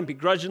upon and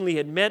begrudgingly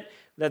admit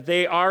that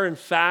they are, in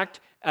fact,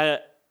 an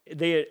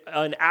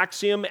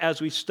axiom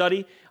as we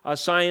study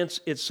science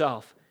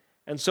itself.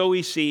 And so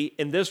we see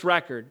in this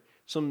record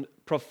some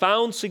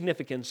profound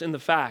significance in the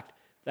fact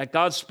that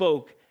God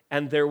spoke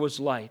and there was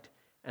light,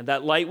 and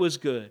that light was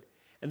good.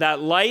 And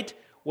that light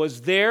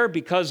was there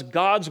because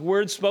God's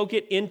word spoke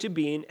it into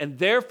being, and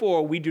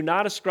therefore we do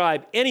not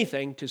ascribe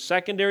anything to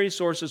secondary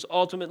sources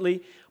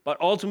ultimately, but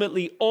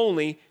ultimately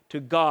only to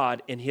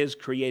God and his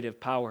creative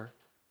power.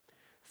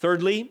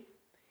 Thirdly,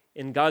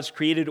 in God's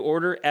created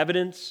order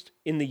evidenced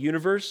in the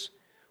universe,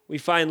 we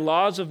find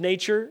laws of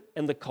nature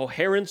and the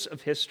coherence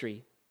of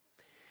history.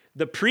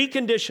 The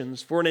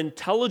preconditions for an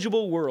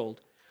intelligible world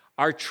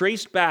are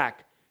traced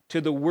back to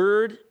the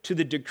word, to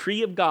the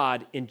decree of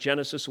God in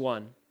Genesis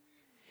 1.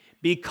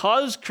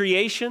 Because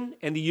creation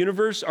and the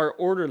universe are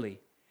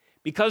orderly,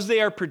 because they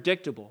are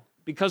predictable,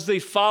 because they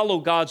follow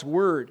God's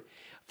word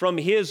from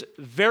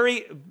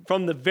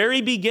the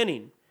very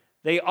beginning,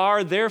 they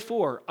are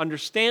therefore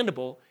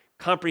understandable,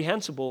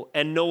 comprehensible,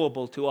 and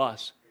knowable to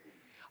us.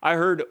 I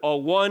heard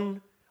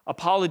one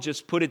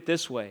apologist put it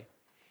this way.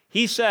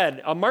 He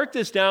said, mark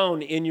this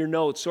down in your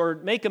notes or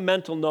make a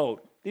mental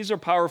note. These are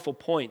powerful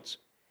points.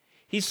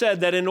 He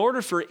said that in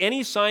order for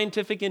any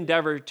scientific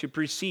endeavor to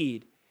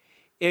proceed,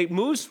 it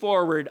moves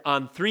forward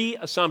on three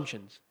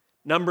assumptions.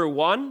 Number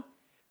one,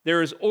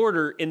 there is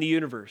order in the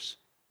universe.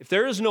 If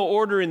there is no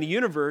order in the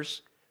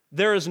universe,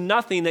 there is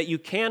nothing that you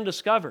can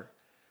discover.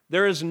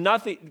 There's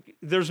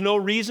no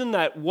reason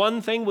that one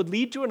thing would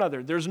lead to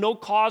another. There's no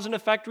cause and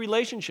effect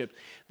relationship.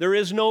 There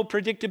is no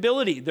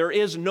predictability. There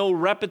is no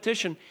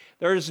repetition.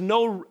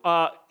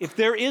 If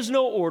there is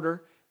no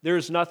order, there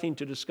is nothing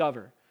to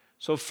discover.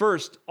 So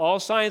first, all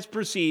science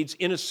proceeds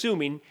in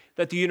assuming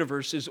that the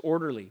universe is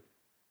orderly.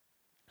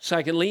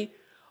 Secondly,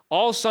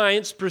 all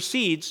science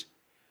proceeds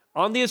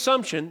on the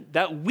assumption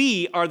that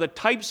we are the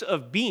types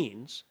of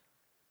beings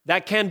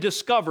that can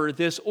discover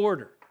this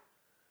order.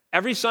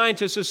 Every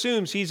scientist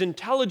assumes he's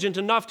intelligent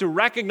enough to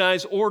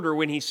recognize order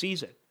when he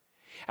sees it.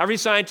 Every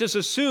scientist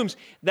assumes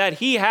that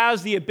he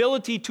has the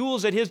ability,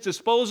 tools at his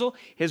disposal,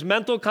 his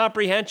mental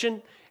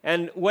comprehension,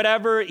 and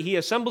whatever he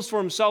assembles for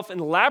himself in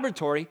the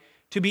laboratory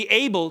to be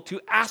able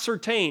to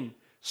ascertain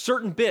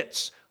certain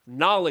bits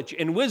knowledge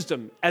and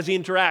wisdom as he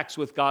interacts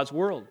with God's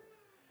world.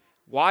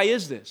 Why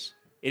is this?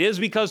 It is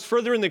because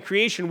further in the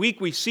creation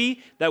week we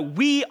see that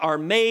we are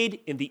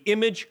made in the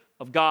image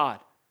of God.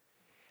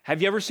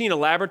 Have you ever seen a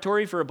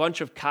laboratory for a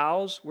bunch of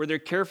cows where they're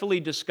carefully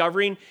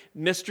discovering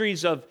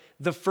mysteries of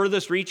the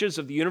furthest reaches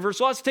of the universe?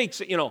 Well, let's take,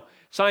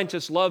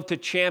 scientists love to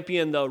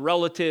champion the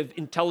relative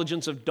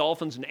intelligence of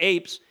dolphins and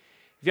apes.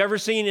 Have you ever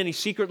seen any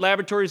secret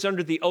laboratories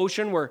under the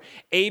ocean where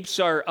apes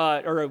or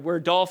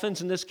where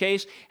dolphins in this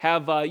case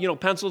have,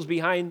 pencils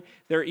behind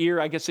their ear?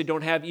 I guess they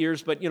don't have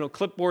ears, but,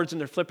 clipboards in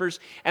their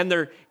flippers. And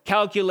they're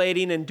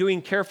calculating and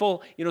doing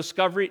careful,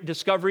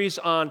 discoveries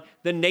on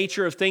the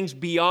nature of things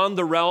beyond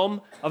the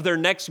realm of their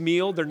next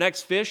meal, their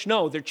next fish.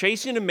 No, they're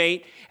chasing a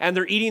mate and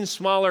they're eating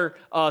smaller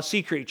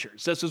sea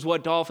creatures. This is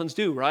what dolphins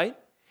do, right?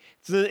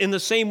 It's in the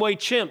same way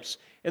chimps.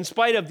 In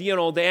spite of,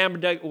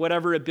 the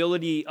whatever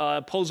ability,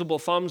 opposable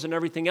thumbs and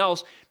everything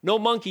else, no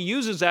monkey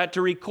uses that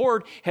to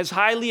record his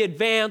highly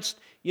advanced,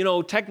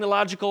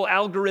 technological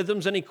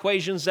algorithms and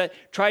equations that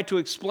try to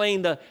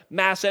explain the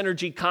mass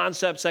energy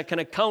concepts that can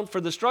account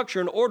for the structure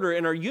and order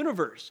in our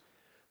universe.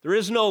 There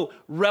is no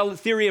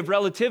theory of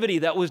relativity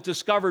that was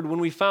discovered when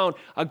we found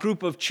a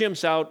group of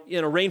chimps out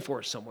in a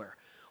rainforest somewhere.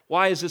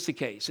 Why is this the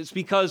case? It's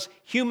because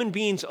human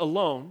beings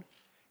alone,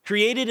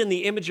 created in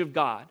the image of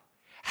God,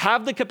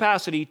 have the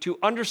capacity to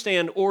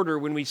understand order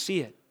when we see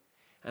it.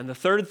 And the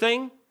third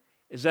thing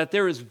is that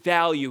there is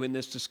value in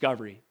this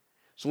discovery.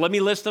 So let me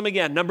list them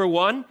again. Number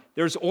one,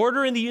 there's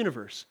order in the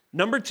universe.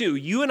 Number two,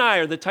 you and I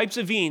are the types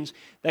of beings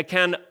that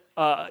can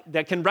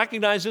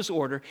recognize this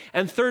order.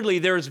 And thirdly,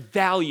 there is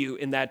value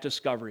in that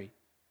discovery.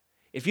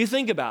 If you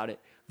think about it,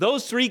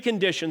 those three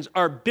conditions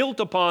are built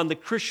upon the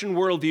Christian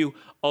worldview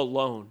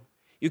alone.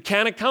 You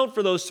can't account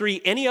for those three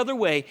any other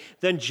way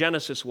than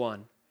Genesis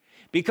 1.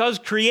 Because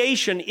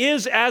creation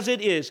is as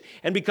it is,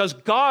 and because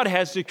God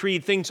has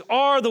decreed things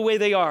are the way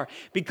they are,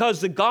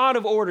 because the God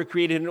of order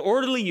created an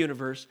orderly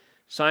universe,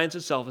 science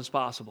itself is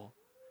possible.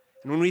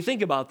 And when we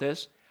think about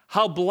this,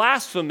 how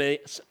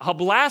blasphemous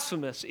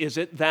is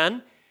it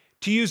then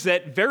to use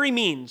that very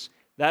means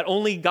that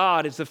only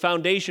God is the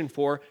foundation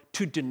for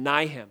to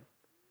deny him?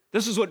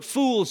 This is what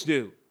fools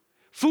do.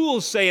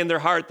 Fools say in their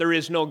heart there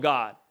is no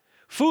God.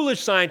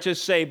 Foolish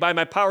scientists say, by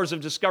my powers of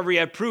discovery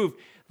I've proved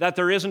that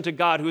there isn't a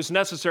God who is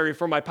necessary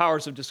for my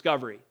powers of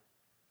discovery.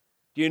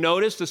 Do you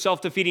notice the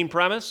self-defeating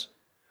premise?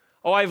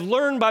 Oh, I've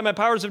learned by my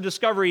powers of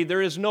discovery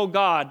there is no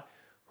God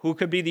who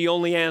could be the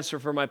only answer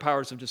for my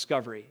powers of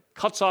discovery.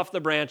 Cuts off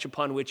the branch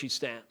upon which he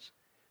stands.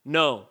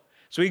 No.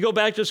 So we go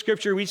back to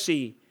Scripture, we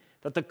see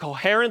that the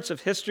coherence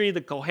of history,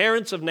 the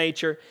coherence of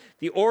nature,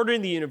 the order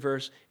in the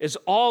universe is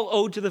all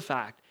owed to the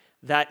fact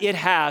that it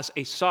has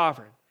a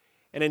sovereign,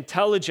 an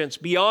intelligence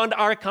beyond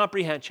our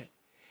comprehension.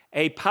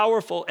 a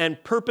powerful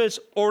and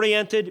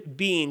purpose-oriented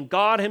being,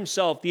 God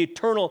himself, the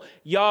eternal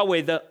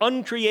Yahweh, the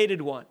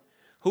uncreated one,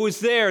 who is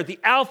there, the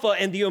Alpha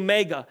and the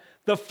Omega,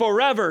 the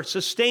forever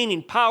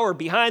sustaining power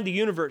behind the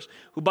universe,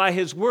 who by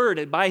his word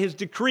and by his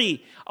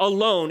decree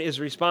alone is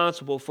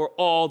responsible for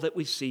all that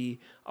we see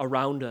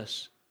around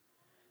us.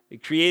 The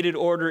created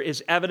order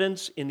is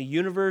evident in the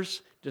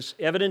universe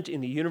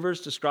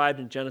described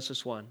in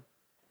Genesis 1.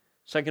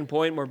 Second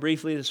point, more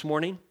briefly this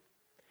morning,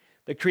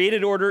 the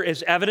created order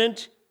is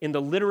evident in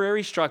the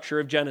literary structure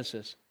of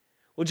Genesis.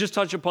 We'll just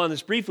touch upon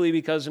this briefly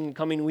because in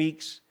coming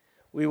weeks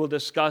we will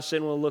discuss it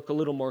and we'll look a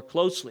little more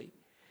closely.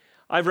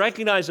 I've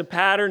recognized a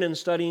pattern in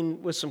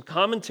studying with some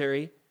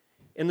commentary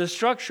in the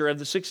structure of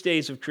the 6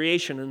 days of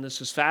creation, and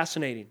this is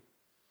fascinating.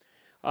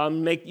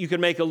 You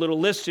can make a little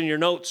list in your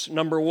notes.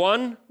 Number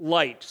 1,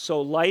 light.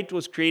 So light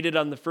was created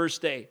on the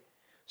first day.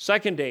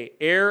 Second day,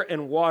 air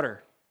and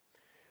water.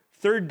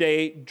 Third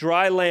day,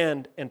 dry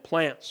land and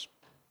plants.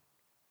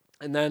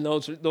 And then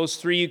those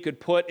three you could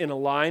put in a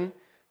line.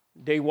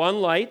 Day 1,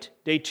 light.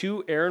 Day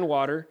 2, air and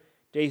water.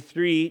 Day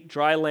 3,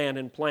 dry land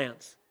and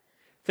plants.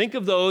 Think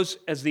of those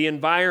as the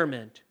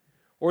environment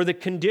or the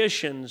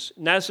conditions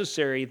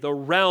necessary, the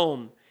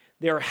realm,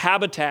 their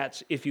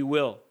habitats, if you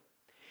will.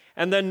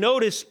 And then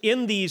notice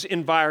in these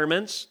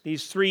environments,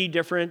 these three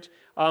different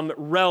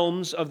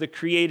realms of the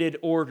created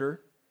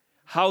order,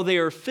 how they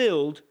are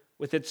filled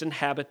with its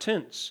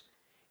inhabitants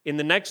in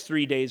the next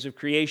 3 days of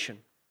creation.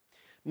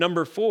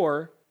 Number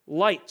 4,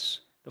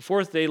 lights. The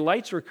fourth day,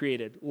 lights were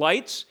created.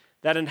 Lights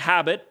that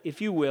inhabit, if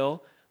you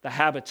will, the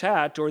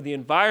habitat or the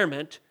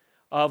environment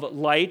of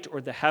light or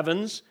the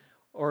heavens,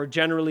 or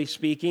generally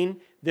speaking,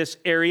 this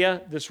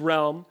area, this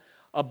realm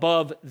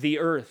above the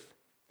earth.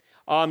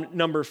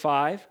 Number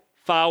 5,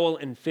 fowl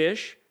and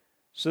fish.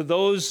 So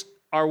those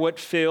are what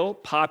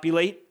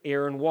populate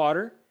air and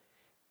water.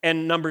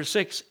 And number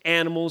 6,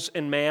 animals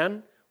and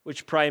man,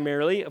 which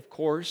primarily, of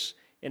course,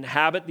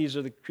 inhabit. These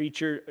are the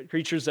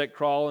creatures that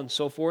crawl and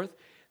so forth.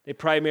 They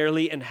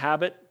primarily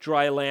inhabit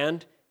dry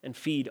land and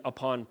feed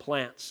upon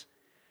plants.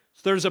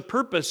 So there's a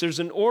purpose, there's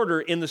an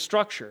order in the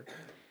structure.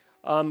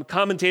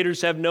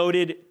 Commentators have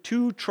noted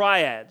 2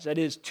 triads, that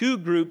is, 2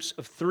 groups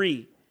of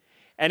 3.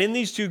 And in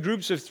these 2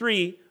 groups of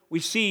 3, we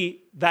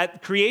see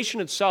that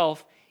creation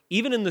itself,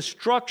 even in the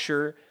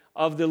structure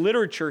of the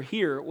literature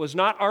here, was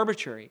not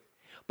arbitrary,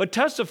 but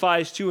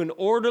testifies to an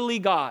orderly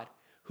God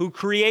who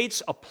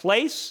creates a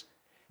place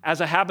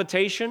as a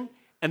habitation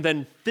and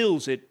then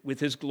fills it with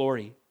his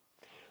glory.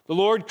 The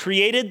Lord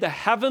created the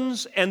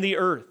heavens and the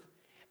earth,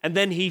 and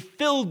then he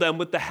filled them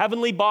with the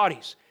heavenly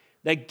bodies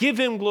that give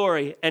him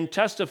glory and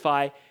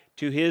testify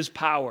to his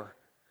power.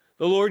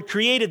 The Lord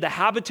created the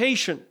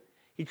habitation.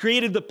 He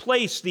created the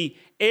place, the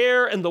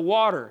air and the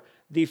water,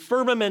 the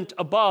firmament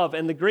above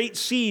and the great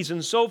seas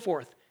and so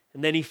forth.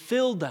 And then he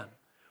filled them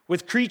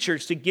with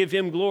creatures to give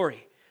him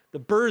glory, the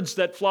birds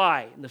that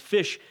fly and the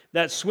fish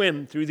that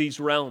swim through these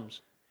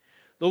realms.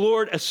 The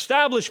Lord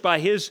established by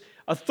his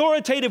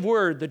authoritative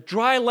word the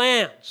dry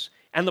lands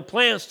and the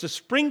plants to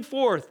spring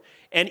forth.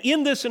 And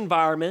in this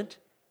environment,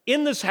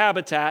 in this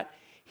habitat,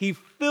 he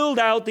filled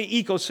out the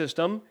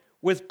ecosystem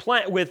with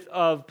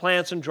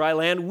plants and dry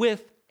land,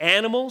 with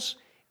animals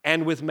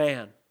and with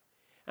man.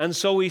 And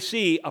so we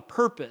see a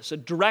purpose, a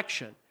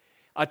direction,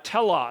 a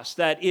telos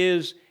that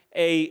is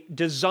a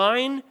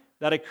design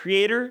that a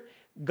creator,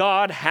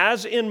 God,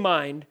 has in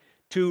mind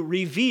to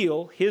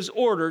reveal his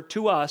order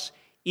to us,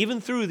 even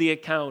through the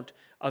account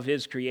of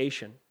his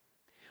creation.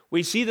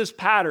 We see this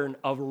pattern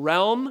of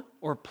realm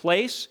or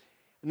place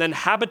and then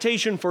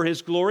habitation for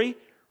his glory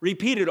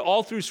repeated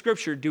all through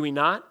Scripture, do we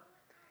not?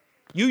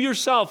 You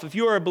yourself, if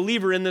you are a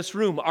believer in this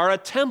room, are a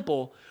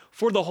temple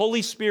for the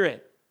Holy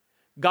Spirit.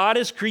 God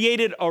has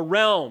created a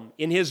realm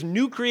in his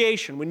new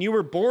creation. When you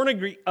were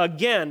born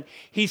again,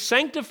 he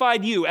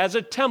sanctified you as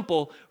a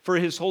temple for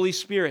his Holy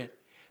Spirit.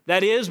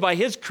 That is, by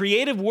his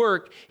creative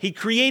work, he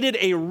created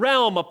a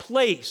realm, a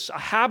place, a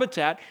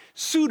habitat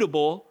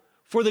suitable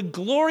for the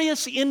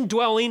glorious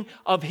indwelling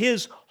of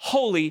his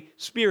Holy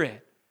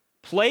Spirit.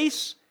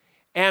 Place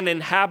and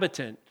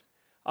inhabitant,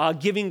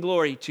 giving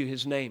glory to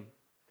his name.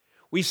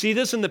 We see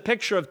this in the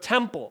picture of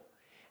temple,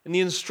 and the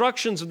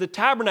instructions of the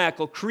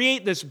tabernacle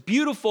create this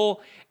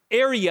beautiful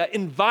area,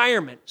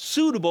 environment,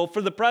 suitable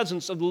for the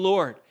presence of the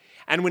Lord.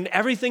 And when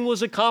everything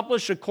was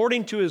accomplished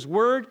according to his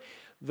word,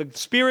 the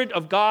Spirit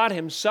of God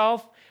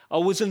himself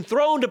was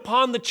enthroned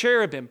upon the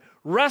cherubim,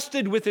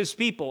 rested with his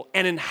people,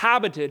 and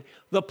inhabited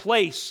the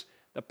place,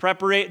 the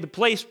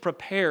place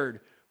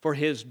prepared for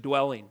his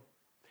dwelling.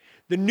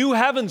 The new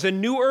heavens and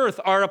new earth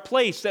are a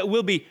place that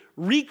will be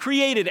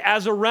recreated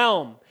as a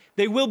realm.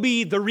 They will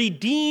be the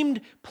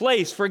redeemed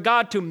place for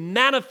God to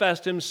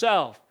manifest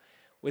himself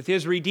with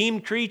his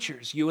redeemed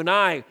creatures. You and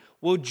I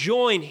will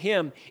join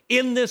him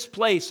in this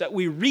place that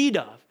we read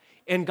of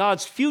in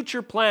God's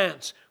future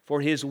plans for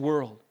his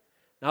world.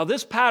 Now,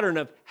 this pattern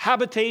of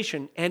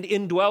habitation and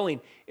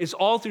indwelling is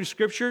all through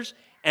Scriptures,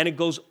 and it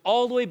goes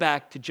all the way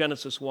back to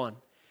Genesis 1.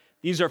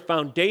 These are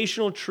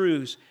foundational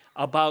truths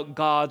about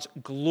God's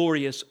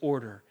glorious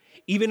order.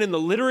 even in the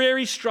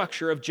literary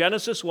structure of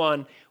Genesis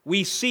 1,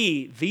 we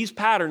see these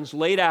patterns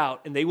laid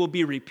out, and they will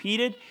be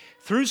repeated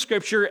through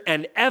Scripture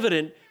and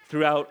evident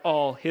throughout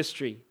all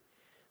history.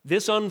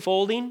 This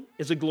unfolding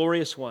is a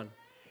glorious one.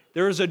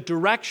 There is a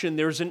direction,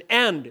 there's an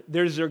end,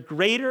 there's a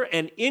greater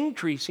and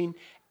increasing,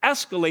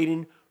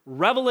 escalating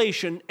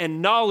revelation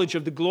and knowledge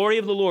of the glory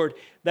of the Lord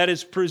that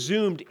is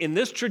presumed in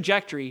this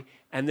trajectory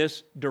and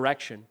this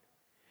direction.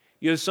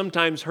 You have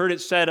sometimes heard it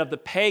said of the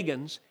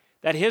pagans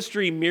that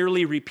history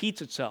merely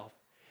repeats itself.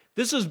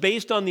 This is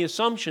based on the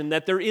assumption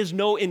that there is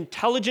no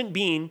intelligent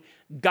being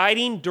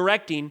guiding,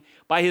 directing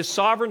by his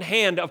sovereign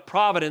hand of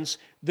providence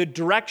the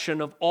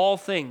direction of all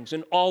things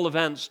and all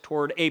events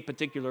toward a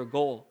particular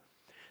goal.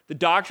 The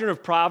doctrine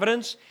of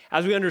providence,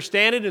 as we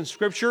understand it in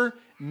Scripture,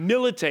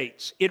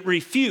 militates, it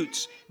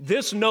refutes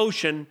this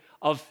notion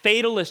of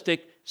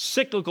fatalistic,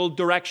 cyclical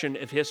direction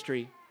of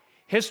history.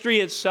 History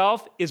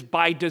itself is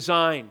by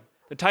design.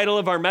 The title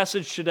of our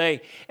message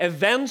today,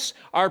 Events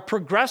Are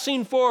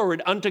Progressing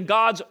Forward Unto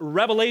God's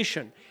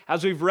Revelation,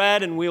 as we've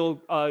read and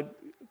we'll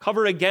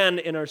cover again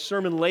in our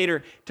sermon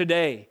later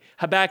today.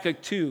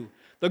 Habakkuk 2,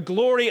 the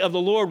glory of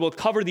the Lord will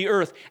cover the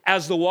earth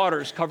as the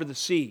waters cover the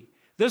sea.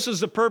 This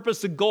is the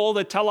purpose, the goal,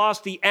 the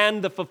telos, the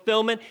end, the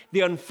fulfillment, the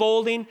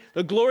unfolding,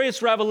 the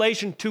glorious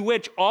revelation to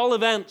which all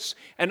events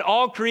and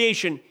all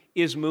creation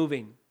is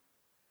moving.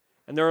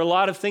 And there are a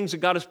lot of things that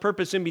God has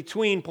purpose in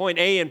between point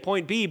A and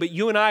point B, but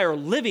you and I are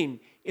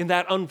living in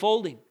that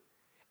unfolding.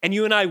 And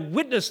you and I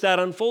witness that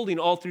unfolding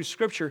all through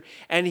Scripture,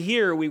 and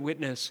here we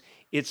witness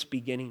its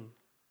beginning.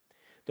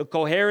 The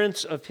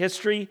coherence of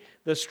history,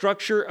 the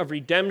structure of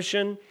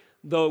redemption,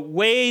 the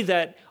way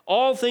that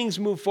all things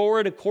move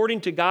forward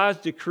according to God's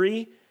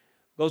decree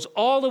goes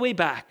all the way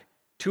back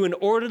to an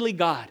orderly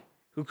God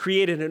who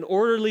created an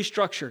orderly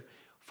structure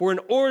for an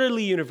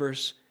orderly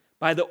universe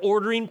by the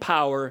ordering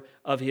power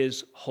of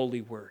His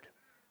holy word.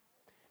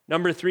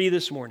 Number 3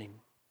 this morning,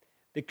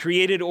 the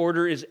created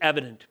order is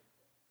evident,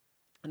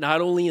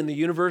 not only in the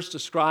universe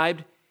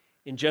described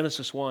in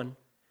Genesis 1,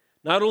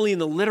 not only in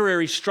the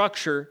literary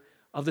structure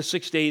of the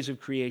 6 days of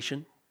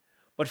creation,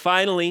 but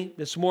finally,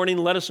 this morning,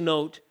 let us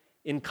note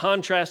in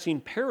contrasting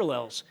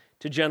parallels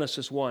to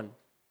Genesis 1.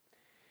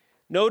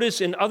 Notice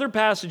in other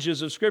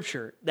passages of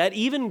Scripture that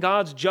even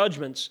God's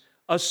judgments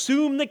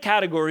assume the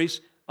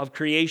categories of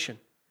creation.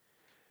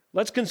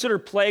 Let's consider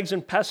plagues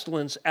and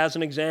pestilence as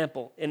an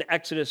example in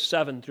Exodus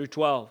 7 through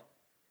 12.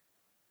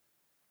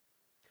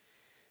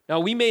 Now,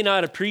 we may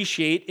not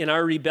appreciate in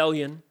our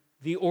rebellion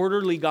the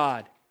orderly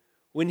God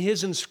when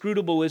His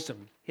inscrutable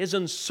wisdom, His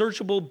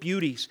unsearchable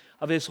beauties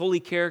of His holy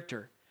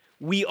character,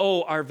 we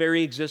owe our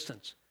very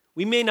existence.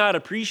 We may not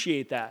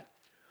appreciate that.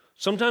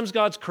 Sometimes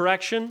God's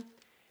correction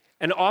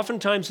and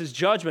oftentimes His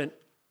judgment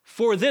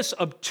for this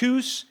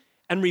obtuse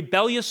and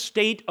rebellious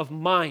state of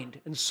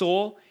mind and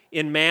soul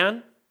in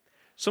man,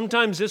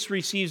 sometimes this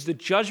receives the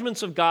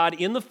judgments of God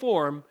in the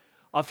form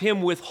of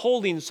Him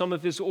withholding some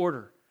of His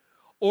order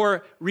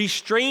or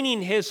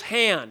restraining His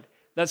hand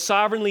that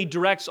sovereignly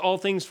directs all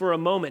things for a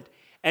moment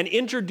and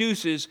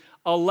introduces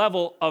a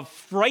level of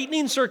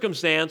frightening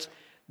circumstance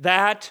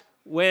that,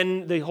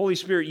 when the Holy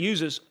Spirit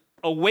uses,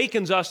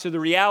 awakens us to the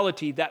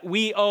reality that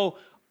we owe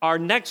our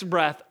next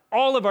breath,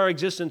 all of our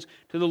existence,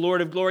 to the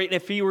Lord of glory. And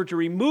if He were to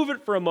remove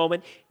it for a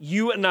moment,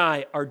 you and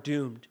I are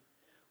doomed.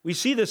 We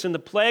see this in the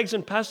plagues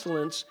and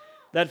pestilence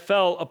that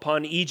fell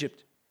upon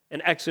Egypt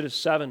in Exodus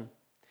 7.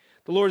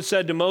 The Lord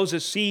said to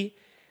Moses, "See,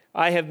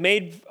 I have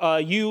made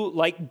you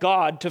like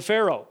God to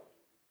Pharaoh."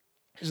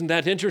 Isn't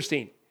that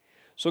interesting?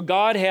 So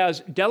God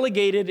has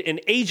delegated an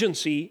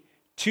agency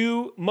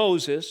to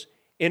Moses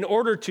in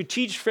order to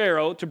teach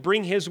Pharaoh to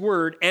bring His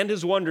word and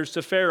His wonders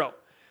to Pharaoh.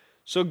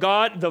 So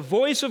God, the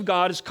voice of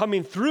God is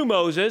coming through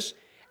Moses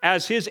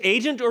as His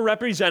agent or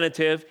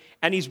representative,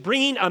 and He's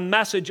bringing a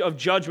message of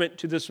judgment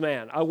to this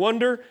man. I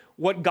wonder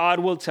what God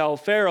will tell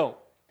Pharaoh.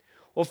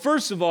 Well,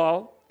 first of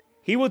all,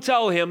 He will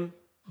tell him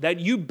that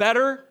you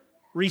better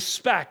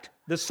respect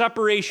the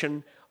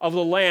separation of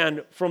the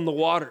land from the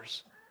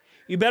waters.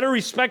 You better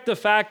respect the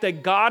fact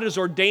that God has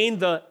ordained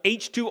the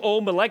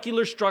H2O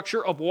molecular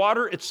structure of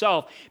water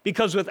itself,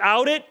 because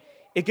without it,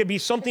 it could be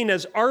something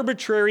as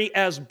arbitrary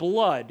as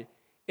blood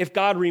if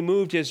God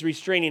removed His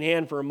restraining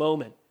hand for a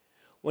moment.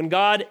 When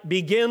God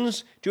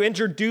begins to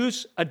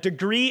introduce a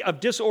degree of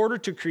disorder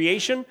to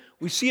creation,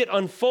 we see it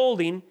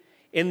unfolding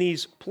in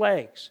these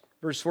plagues.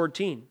 Verse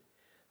 14,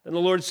 then the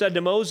Lord said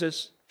to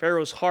Moses,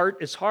 Pharaoh's heart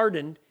is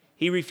hardened.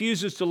 He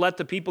refuses to let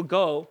the people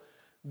go.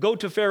 Go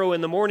to Pharaoh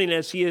in the morning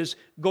as he is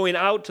going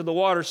out to the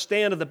water.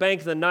 Stand at the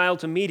bank of the Nile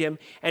to meet him,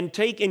 and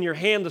take in your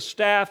hand the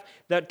staff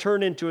that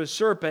turned into a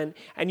serpent,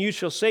 and you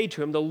shall say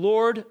to him, the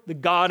Lord, the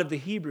God of the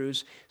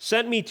Hebrews,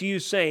 sent me to you,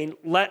 saying,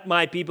 let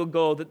my people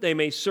go, that they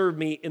may serve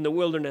me in the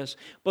wilderness.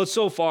 But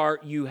so far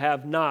you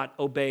have not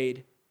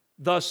obeyed.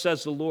 Thus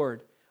says the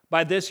Lord,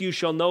 by this you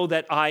shall know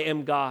that I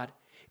am God.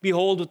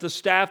 Behold, with the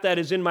staff that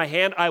is in my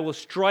hand, I will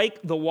strike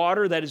the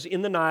water that is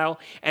in the Nile,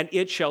 and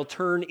it shall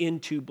turn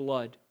into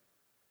blood.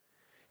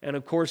 And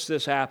of course,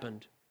 this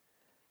happened.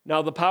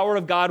 Now, the power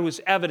of God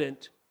was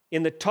evident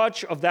in the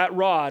touch of that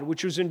rod,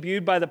 which was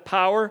imbued by the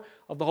power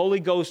of the Holy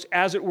Ghost,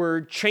 as it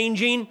were,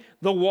 changing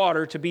the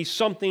water to be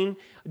something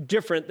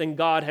different than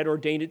God had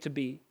ordained it to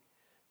be.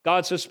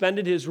 God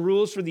suspended his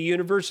rules for the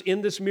universe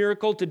in this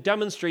miracle to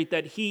demonstrate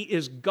that he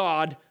is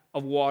God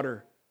of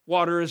water.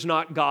 Water is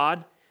not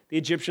God. The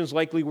Egyptians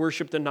likely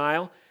worshiped the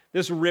Nile.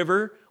 This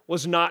river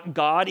was not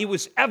God. It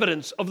was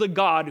evidence of the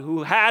God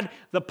who had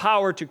the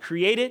power to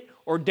create it,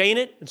 ordain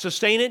it, and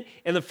sustain it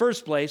in the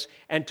first place.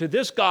 And to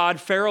this God,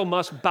 Pharaoh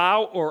must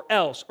bow, or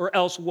else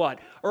what?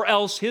 Or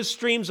else his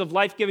streams of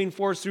life-giving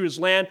force through his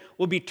land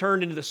will be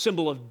turned into the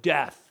symbol of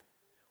death.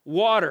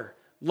 Water,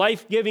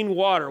 life-giving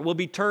water, will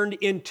be turned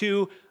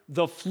into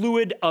the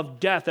fluid of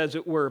death, as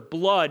it were.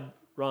 Blood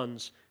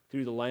runs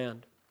through the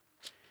land.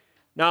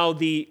 Now,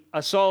 the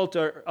assault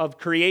of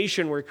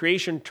creation, where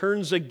creation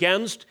turns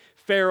against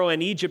Pharaoh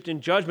and Egypt in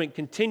judgment,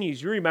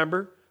 continues. You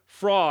remember,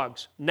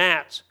 frogs,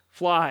 gnats,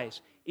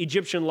 flies,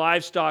 Egyptian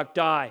livestock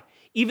die.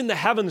 Even the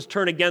heavens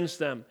turn against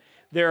them.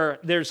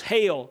 There's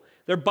hail.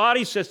 Their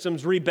body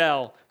systems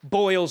rebel.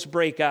 Boils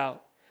break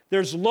out.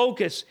 There's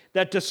locusts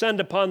that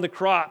descend upon the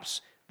crops.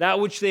 That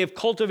which they have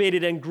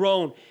cultivated and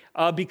grown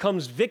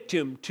becomes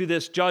victim to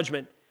this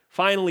judgment.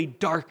 Finally,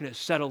 darkness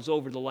settles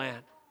over the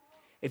land.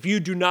 If you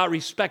do not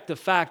respect the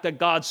fact that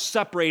God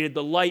separated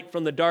the light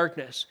from the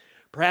darkness,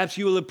 perhaps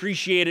you will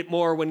appreciate it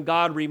more when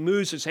God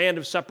removes his hand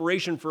of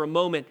separation for a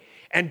moment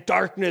and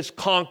darkness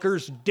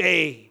conquers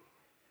day,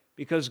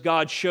 because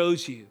God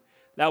shows you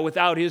that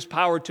without his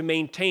power to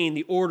maintain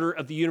the order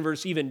of the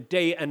universe, even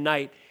day and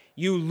night,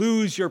 you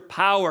lose your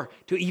power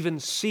to even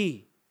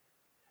see.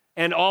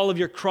 And all of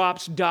your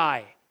crops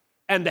die,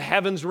 and the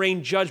heavens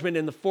rain judgment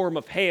in the form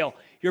of hail.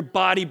 Your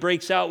body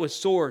breaks out with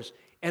sores,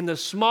 and the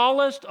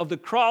smallest of the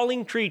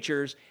crawling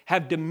creatures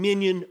have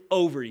dominion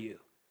over you.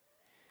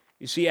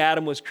 You see,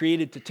 Adam was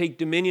created to take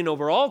dominion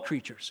over all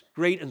creatures,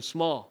 great and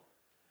small.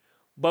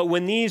 But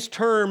when these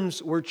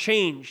terms were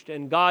changed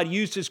and God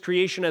used his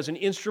creation as an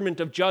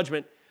instrument of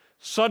judgment,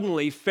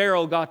 suddenly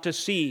Pharaoh got to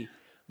see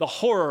the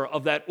horror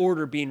of that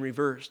order being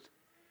reversed.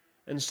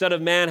 Instead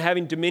of man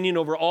having dominion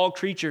over all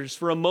creatures,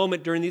 for a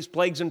moment during these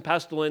plagues and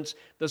pestilence,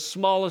 the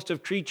smallest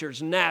of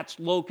creatures, gnats,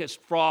 locusts,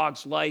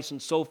 frogs, lice,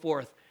 and so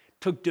forth,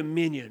 took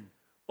dominion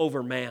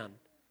over man.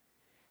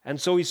 And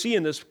so we see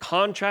in this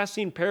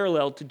contrasting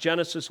parallel to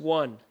Genesis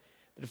 1,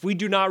 that if we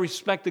do not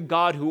respect the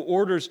God who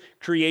orders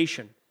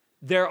creation,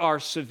 there are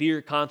severe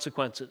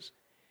consequences.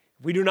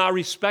 If we do not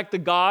respect the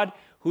God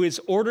who has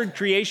ordered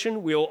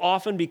creation, we will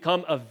often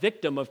become a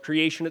victim of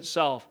creation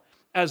itself,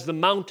 as the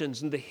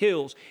mountains and the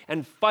hills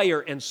and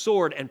fire and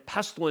sword and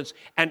pestilence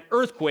and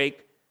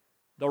earthquake,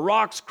 the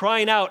rocks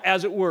crying out,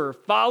 as it were,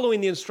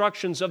 following the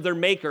instructions of their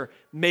maker,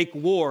 make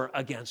war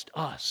against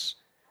us.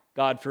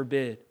 God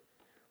forbid.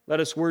 Let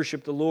us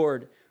worship the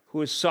Lord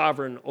who is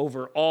sovereign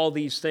over all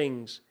these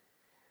things.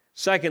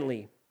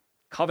 Secondly,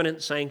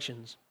 covenant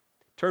sanctions.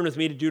 Turn with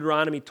me to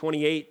Deuteronomy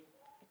 28,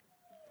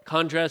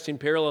 contrasting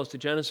parallels to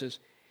Genesis.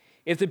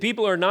 If the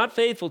people are not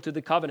faithful to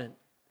the covenant,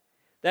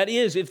 that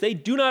is, if they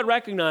do not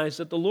recognize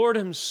that the Lord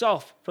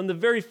himself, from the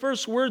very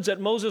first words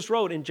that Moses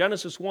wrote in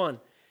Genesis 1,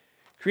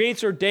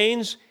 creates,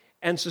 ordains,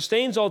 and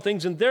sustains all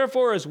things, and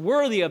therefore is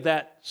worthy of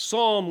that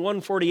Psalm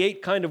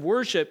 148 kind of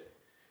worship,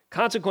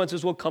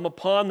 consequences will come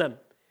upon them.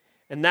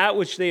 And that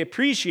which they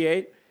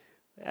appreciate,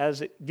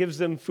 as it gives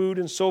them food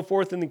and so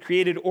forth in the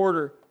created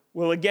order,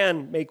 will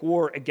again make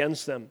war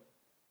against them.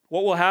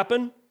 What will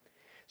happen? It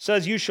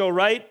says, you shall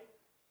write,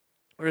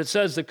 or it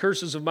says the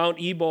curses of Mount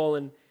Ebal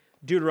in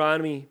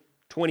Deuteronomy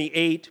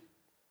 28,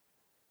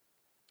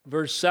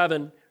 verse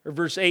 7, or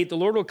verse 8, the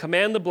Lord will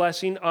command the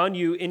blessing on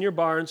you in your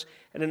barns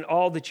and in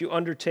all that you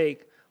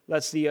undertake.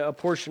 That's the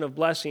portion of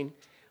blessing.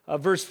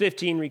 Verse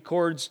 15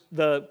 records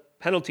the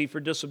penalty for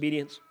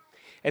disobedience.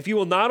 If you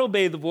will not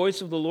obey the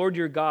voice of the Lord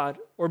your God,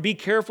 or be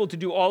careful to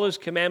do all his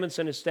commandments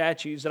and his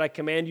statutes that I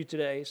command you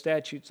today,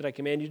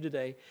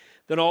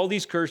 then all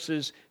these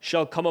curses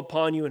shall come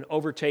upon you and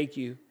overtake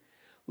you.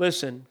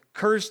 Listen,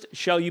 cursed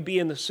shall you be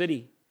in the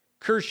city,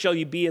 cursed shall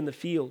you be in the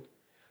field.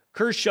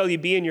 Cursed shall you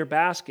be in your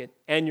basket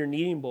and your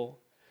kneading bowl.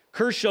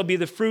 Cursed shall be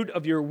the fruit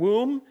of your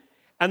womb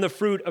and the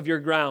fruit of your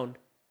ground,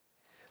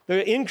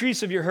 the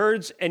increase of your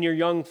herds and your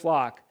young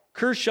flock.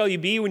 Cursed shall you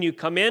be when you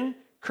come in.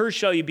 Cursed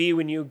shall you be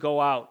when you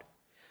go out.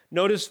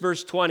 Notice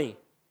verse 20.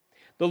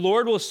 The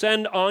Lord will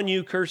send on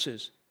you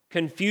curses,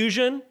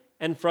 confusion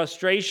and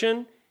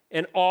frustration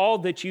in all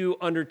that you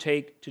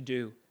undertake to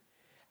do.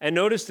 And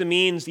notice the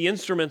means, the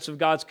instruments of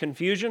God's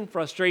confusion,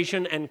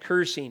 frustration, and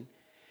cursing.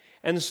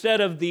 Instead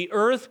of the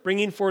earth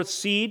bringing forth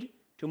seed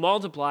to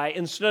multiply,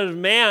 instead of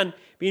man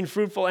being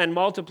fruitful and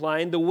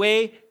multiplying, the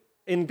way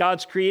in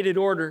God's created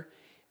order,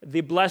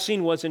 the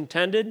blessing was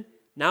intended.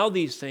 Now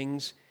these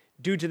things,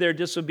 due to their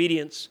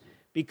disobedience,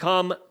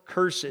 become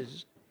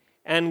curses.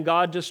 And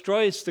God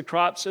destroys the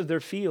crops of their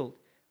field.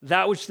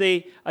 That which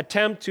they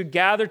attempt to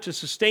gather to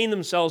sustain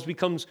themselves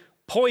becomes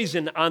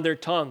poison on their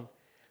tongue.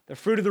 The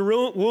fruit of the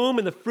womb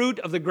and the fruit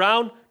of the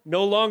ground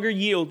no longer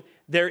yield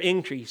their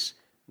increase.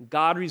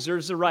 God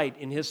reserves the right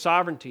in his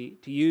sovereignty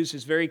to use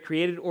his very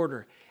created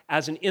order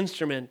as an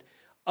instrument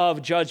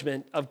of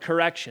judgment, of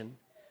correction,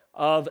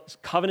 of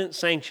covenant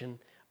sanction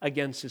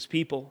against his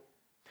people.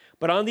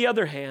 But on the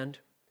other hand,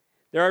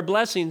 there are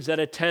blessings that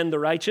attend the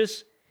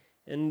righteous,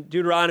 and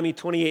Deuteronomy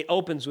 28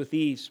 opens with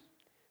these.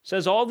 It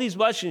says, all these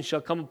blessings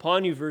shall come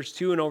upon you, verse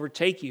 2, and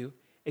overtake you,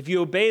 if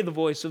you obey the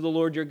voice of the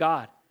Lord your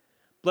God.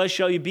 Blessed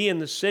shall you be in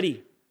the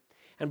city,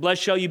 and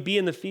blessed shall you be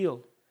in the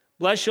field.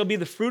 Blessed shall be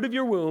the fruit of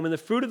your womb, and the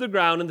fruit of the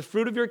ground, and the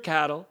fruit of your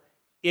cattle,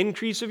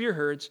 increase of your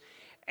herds,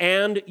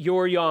 and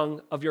your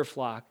young of your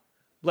flock.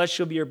 Blessed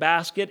shall be your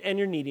basket and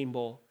your kneading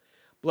bowl.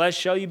 Blessed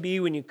shall you be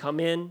when you come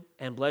in,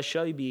 and blessed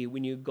shall you be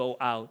when you go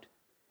out.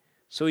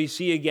 So you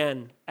see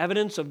again,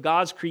 evidence of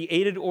God's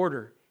created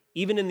order,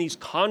 even in these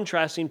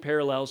contrasting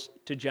parallels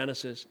to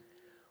Genesis.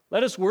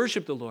 Let us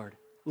worship the Lord.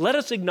 Let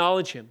us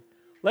acknowledge him.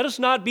 Let us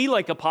not be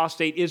like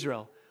apostate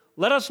Israel.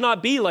 Let us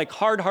not be like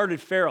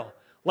hard-hearted Pharaoh.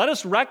 Let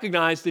us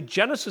recognize the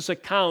Genesis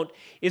account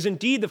is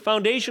indeed the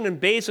foundation and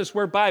basis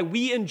whereby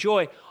we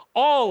enjoy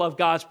all of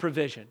God's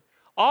provision,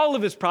 all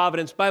of his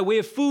providence by way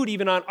of food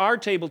even on our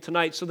table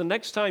tonight. So the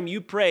next time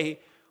you pray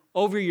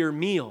over your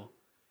meal,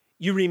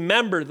 you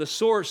remember the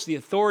source, the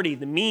authority,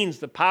 the means,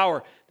 the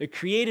power, the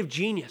creative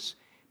genius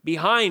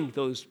behind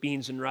those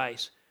beans and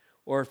rice,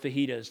 or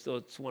fajitas, though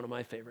it's one of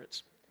my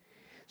favorites.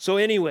 So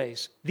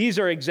anyways, these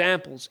are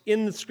examples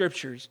in the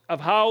scriptures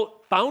of how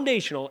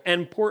foundational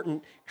and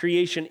important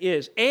creation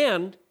is,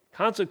 and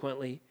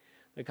consequently,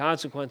 the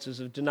consequences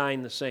of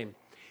denying the same.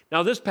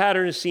 Now, this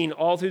pattern is seen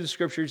all through the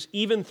scriptures,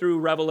 even through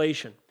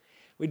Revelation.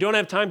 We don't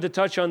have time to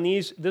touch on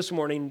these this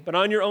morning, but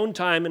on your own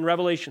time in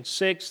Revelation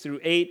 6 through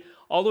 8,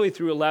 all the way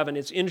through 11,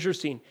 it's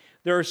interesting.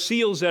 There are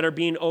seals that are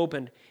being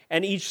opened,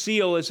 and each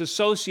seal is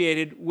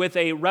associated with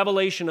a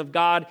revelation of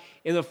God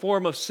in the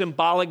form of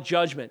symbolic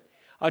judgment.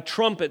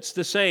 Trumpets,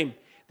 the same.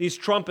 These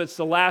trumpets,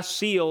 the last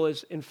seal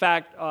is, in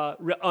fact,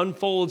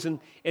 unfolds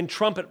in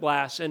trumpet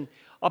blasts. And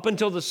up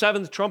until the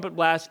seventh trumpet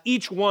blast,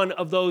 each one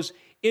of those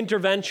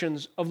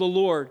interventions of the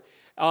Lord,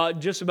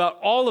 just about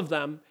all of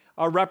them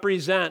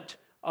represent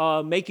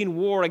making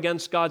war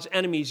against God's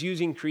enemies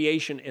using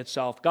creation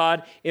itself.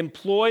 God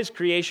employs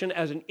creation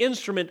as an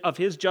instrument of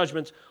his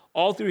judgments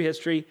all through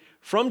history,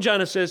 from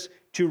Genesis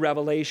to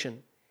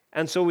Revelation.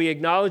 And so we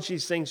acknowledge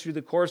these things through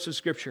the course of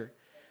Scripture,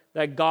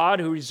 that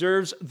God, who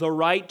reserves the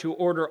right to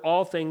order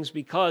all things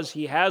because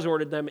he has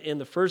ordered them in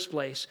the first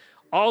place,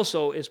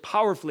 also is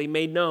powerfully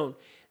made known,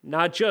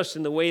 not just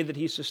in the way that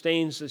he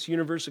sustains this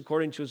universe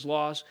according to his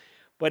laws,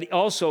 but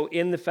also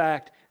in the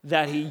fact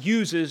that he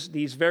uses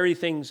these very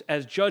things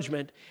as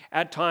judgment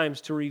at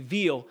times to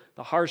reveal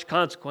the harsh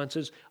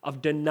consequences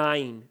of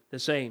denying the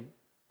same.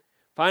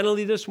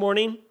 Finally, this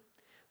morning,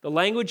 the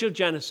language of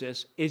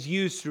Genesis is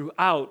used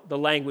throughout the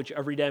language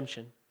of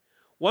redemption.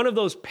 One of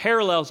those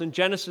parallels in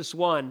Genesis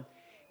 1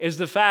 is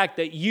the fact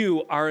that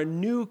you are a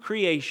new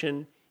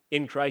creation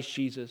in Christ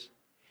Jesus.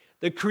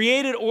 The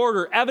created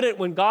order evident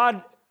when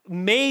God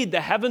made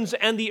the heavens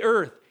and the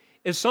earth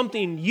is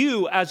something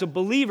you as a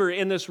believer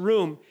in this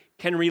room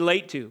can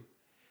relate to.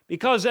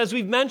 Because as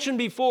we've mentioned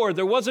before,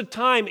 there was a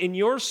time in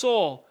your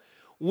soul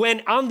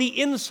when on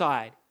the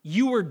inside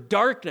you were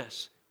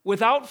darkness,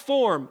 without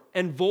form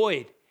and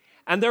void.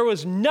 And there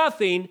was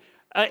nothing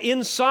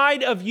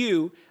inside of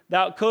you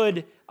that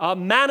could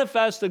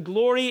manifest the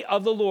glory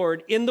of the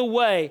Lord in the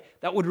way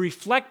that would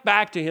reflect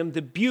back to him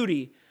the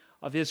beauty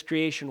of his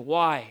creation.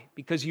 Why?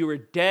 Because you were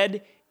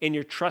dead in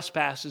your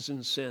trespasses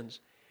and sins.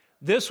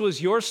 This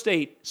was your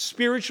state,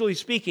 spiritually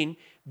speaking,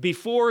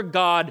 before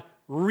God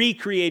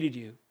recreated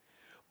you.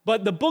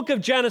 But the book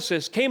of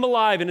Genesis came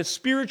alive in a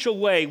spiritual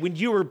way when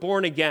you were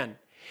born again.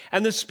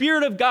 And the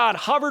Spirit of God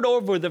hovered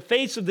over the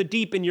face of the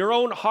deep in your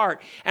own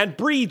heart and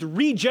breathed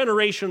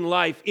regeneration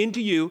life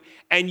into you,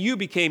 and you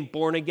became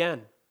born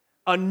again.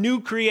 A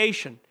new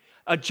creation.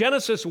 A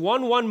Genesis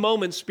 1:1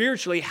 moment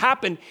spiritually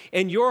happened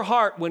in your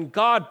heart when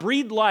God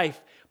breathed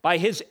life by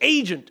his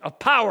agent of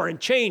power and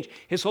change,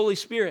 his Holy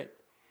Spirit.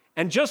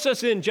 And just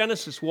as in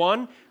Genesis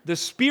 1, the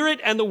Spirit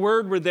and the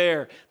Word were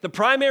there, the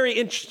primary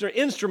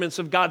instruments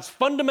of God's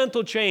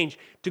fundamental change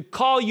to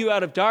call you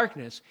out of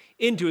darkness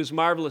into his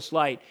marvelous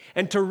light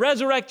and to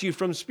resurrect you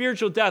from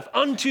spiritual death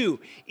unto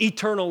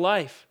eternal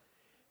life.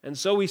 And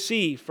so we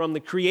see from the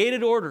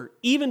created order,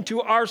 even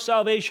to our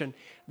salvation,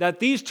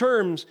 that these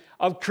terms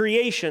of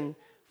creation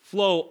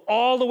flow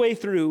all the way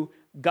through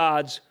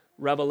God's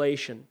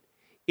revelation.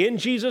 In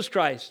Jesus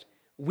Christ,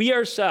 we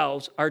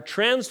ourselves are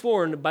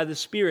transformed by the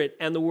Spirit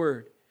and the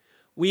Word.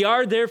 We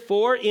are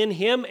therefore in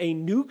him a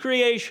new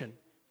creation,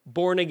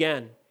 born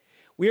again.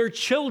 We are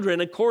children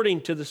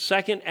according to the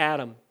second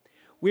Adam.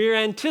 We are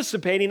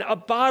anticipating a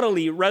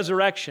bodily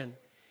resurrection,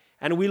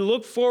 and we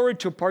look forward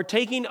to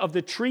partaking of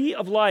the tree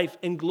of life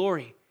in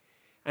glory.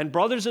 And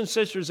brothers and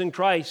sisters in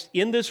Christ,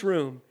 in this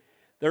room,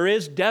 there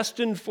is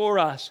destined for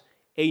us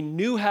a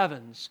new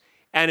heavens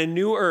and a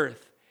new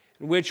earth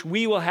in which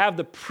we will have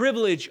the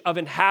privilege of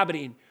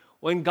inhabiting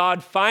when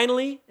God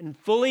finally and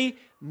fully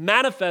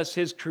manifests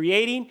his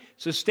creating,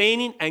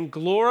 sustaining, and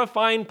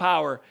glorifying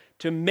power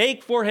to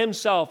make for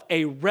himself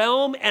a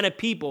realm and a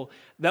people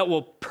that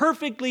will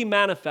perfectly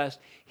manifest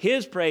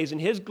his praise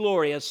and his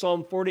glory, as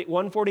Psalm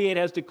 148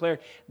 has declared,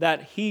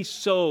 that he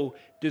so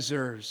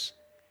deserves.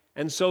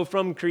 And so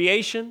from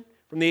creation,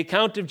 from the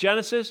account of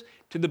Genesis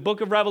to the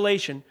book of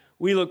Revelation,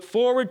 we look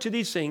forward to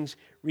these things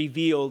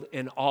revealed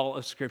in all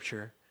of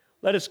Scripture.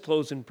 Let us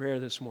close in prayer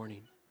this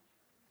morning.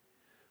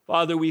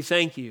 Father, we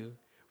thank you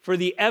for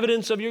the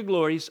evidence of your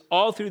glories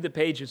all through the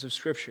pages of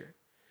Scripture.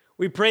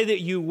 We pray that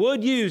you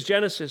would use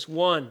Genesis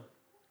 1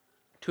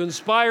 to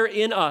inspire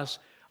in us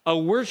a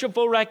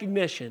worshipful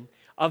recognition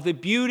of the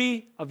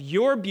beauty of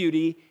your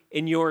beauty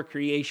in your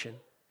creation.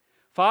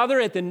 Father,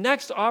 at the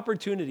next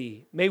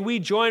opportunity, may we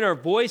join our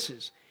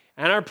voices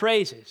and our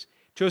praises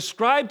to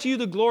ascribe to you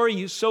the glory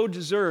you so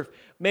deserve.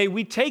 May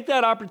we take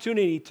that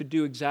opportunity to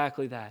do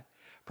exactly that.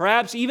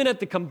 Perhaps even at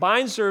the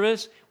combined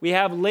service we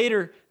have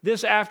later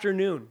this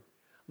afternoon,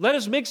 let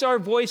us mix our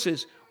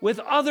voices with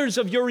others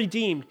of your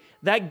redeemed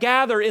that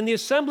gather in the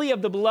assembly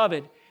of the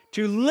beloved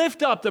to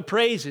lift up the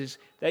praises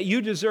that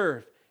you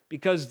deserve,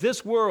 because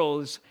this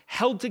world is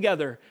held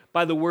together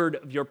by the word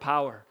of your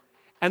power.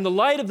 And the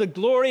light of the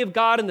glory of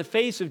God in the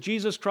face of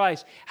Jesus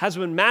Christ has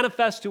been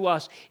manifest to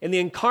us in the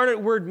incarnate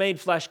Word made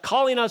flesh,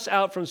 calling us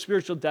out from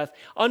spiritual death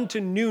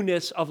unto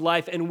newness of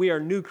life, and we are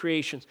new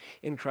creations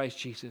in Christ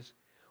Jesus.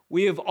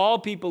 We of all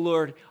people,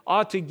 Lord,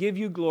 ought to give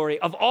you glory.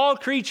 Of all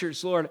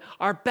creatures, Lord,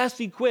 are best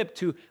equipped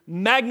to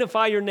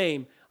magnify your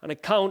name on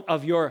account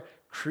of your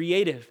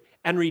creative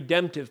and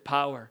redemptive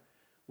power.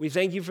 We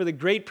thank you for the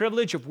great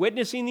privilege of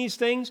witnessing these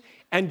things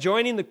and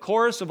joining the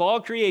chorus of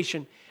all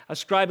creation,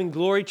 ascribing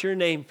glory to your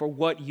name for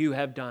what you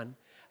have done.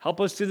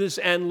 Help us to this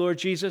end, Lord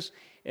Jesus,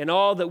 and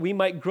all that we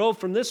might grow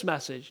from this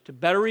message to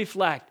better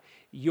reflect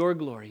your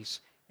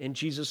glories. In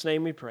Jesus'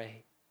 name we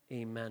pray.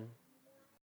 Amen.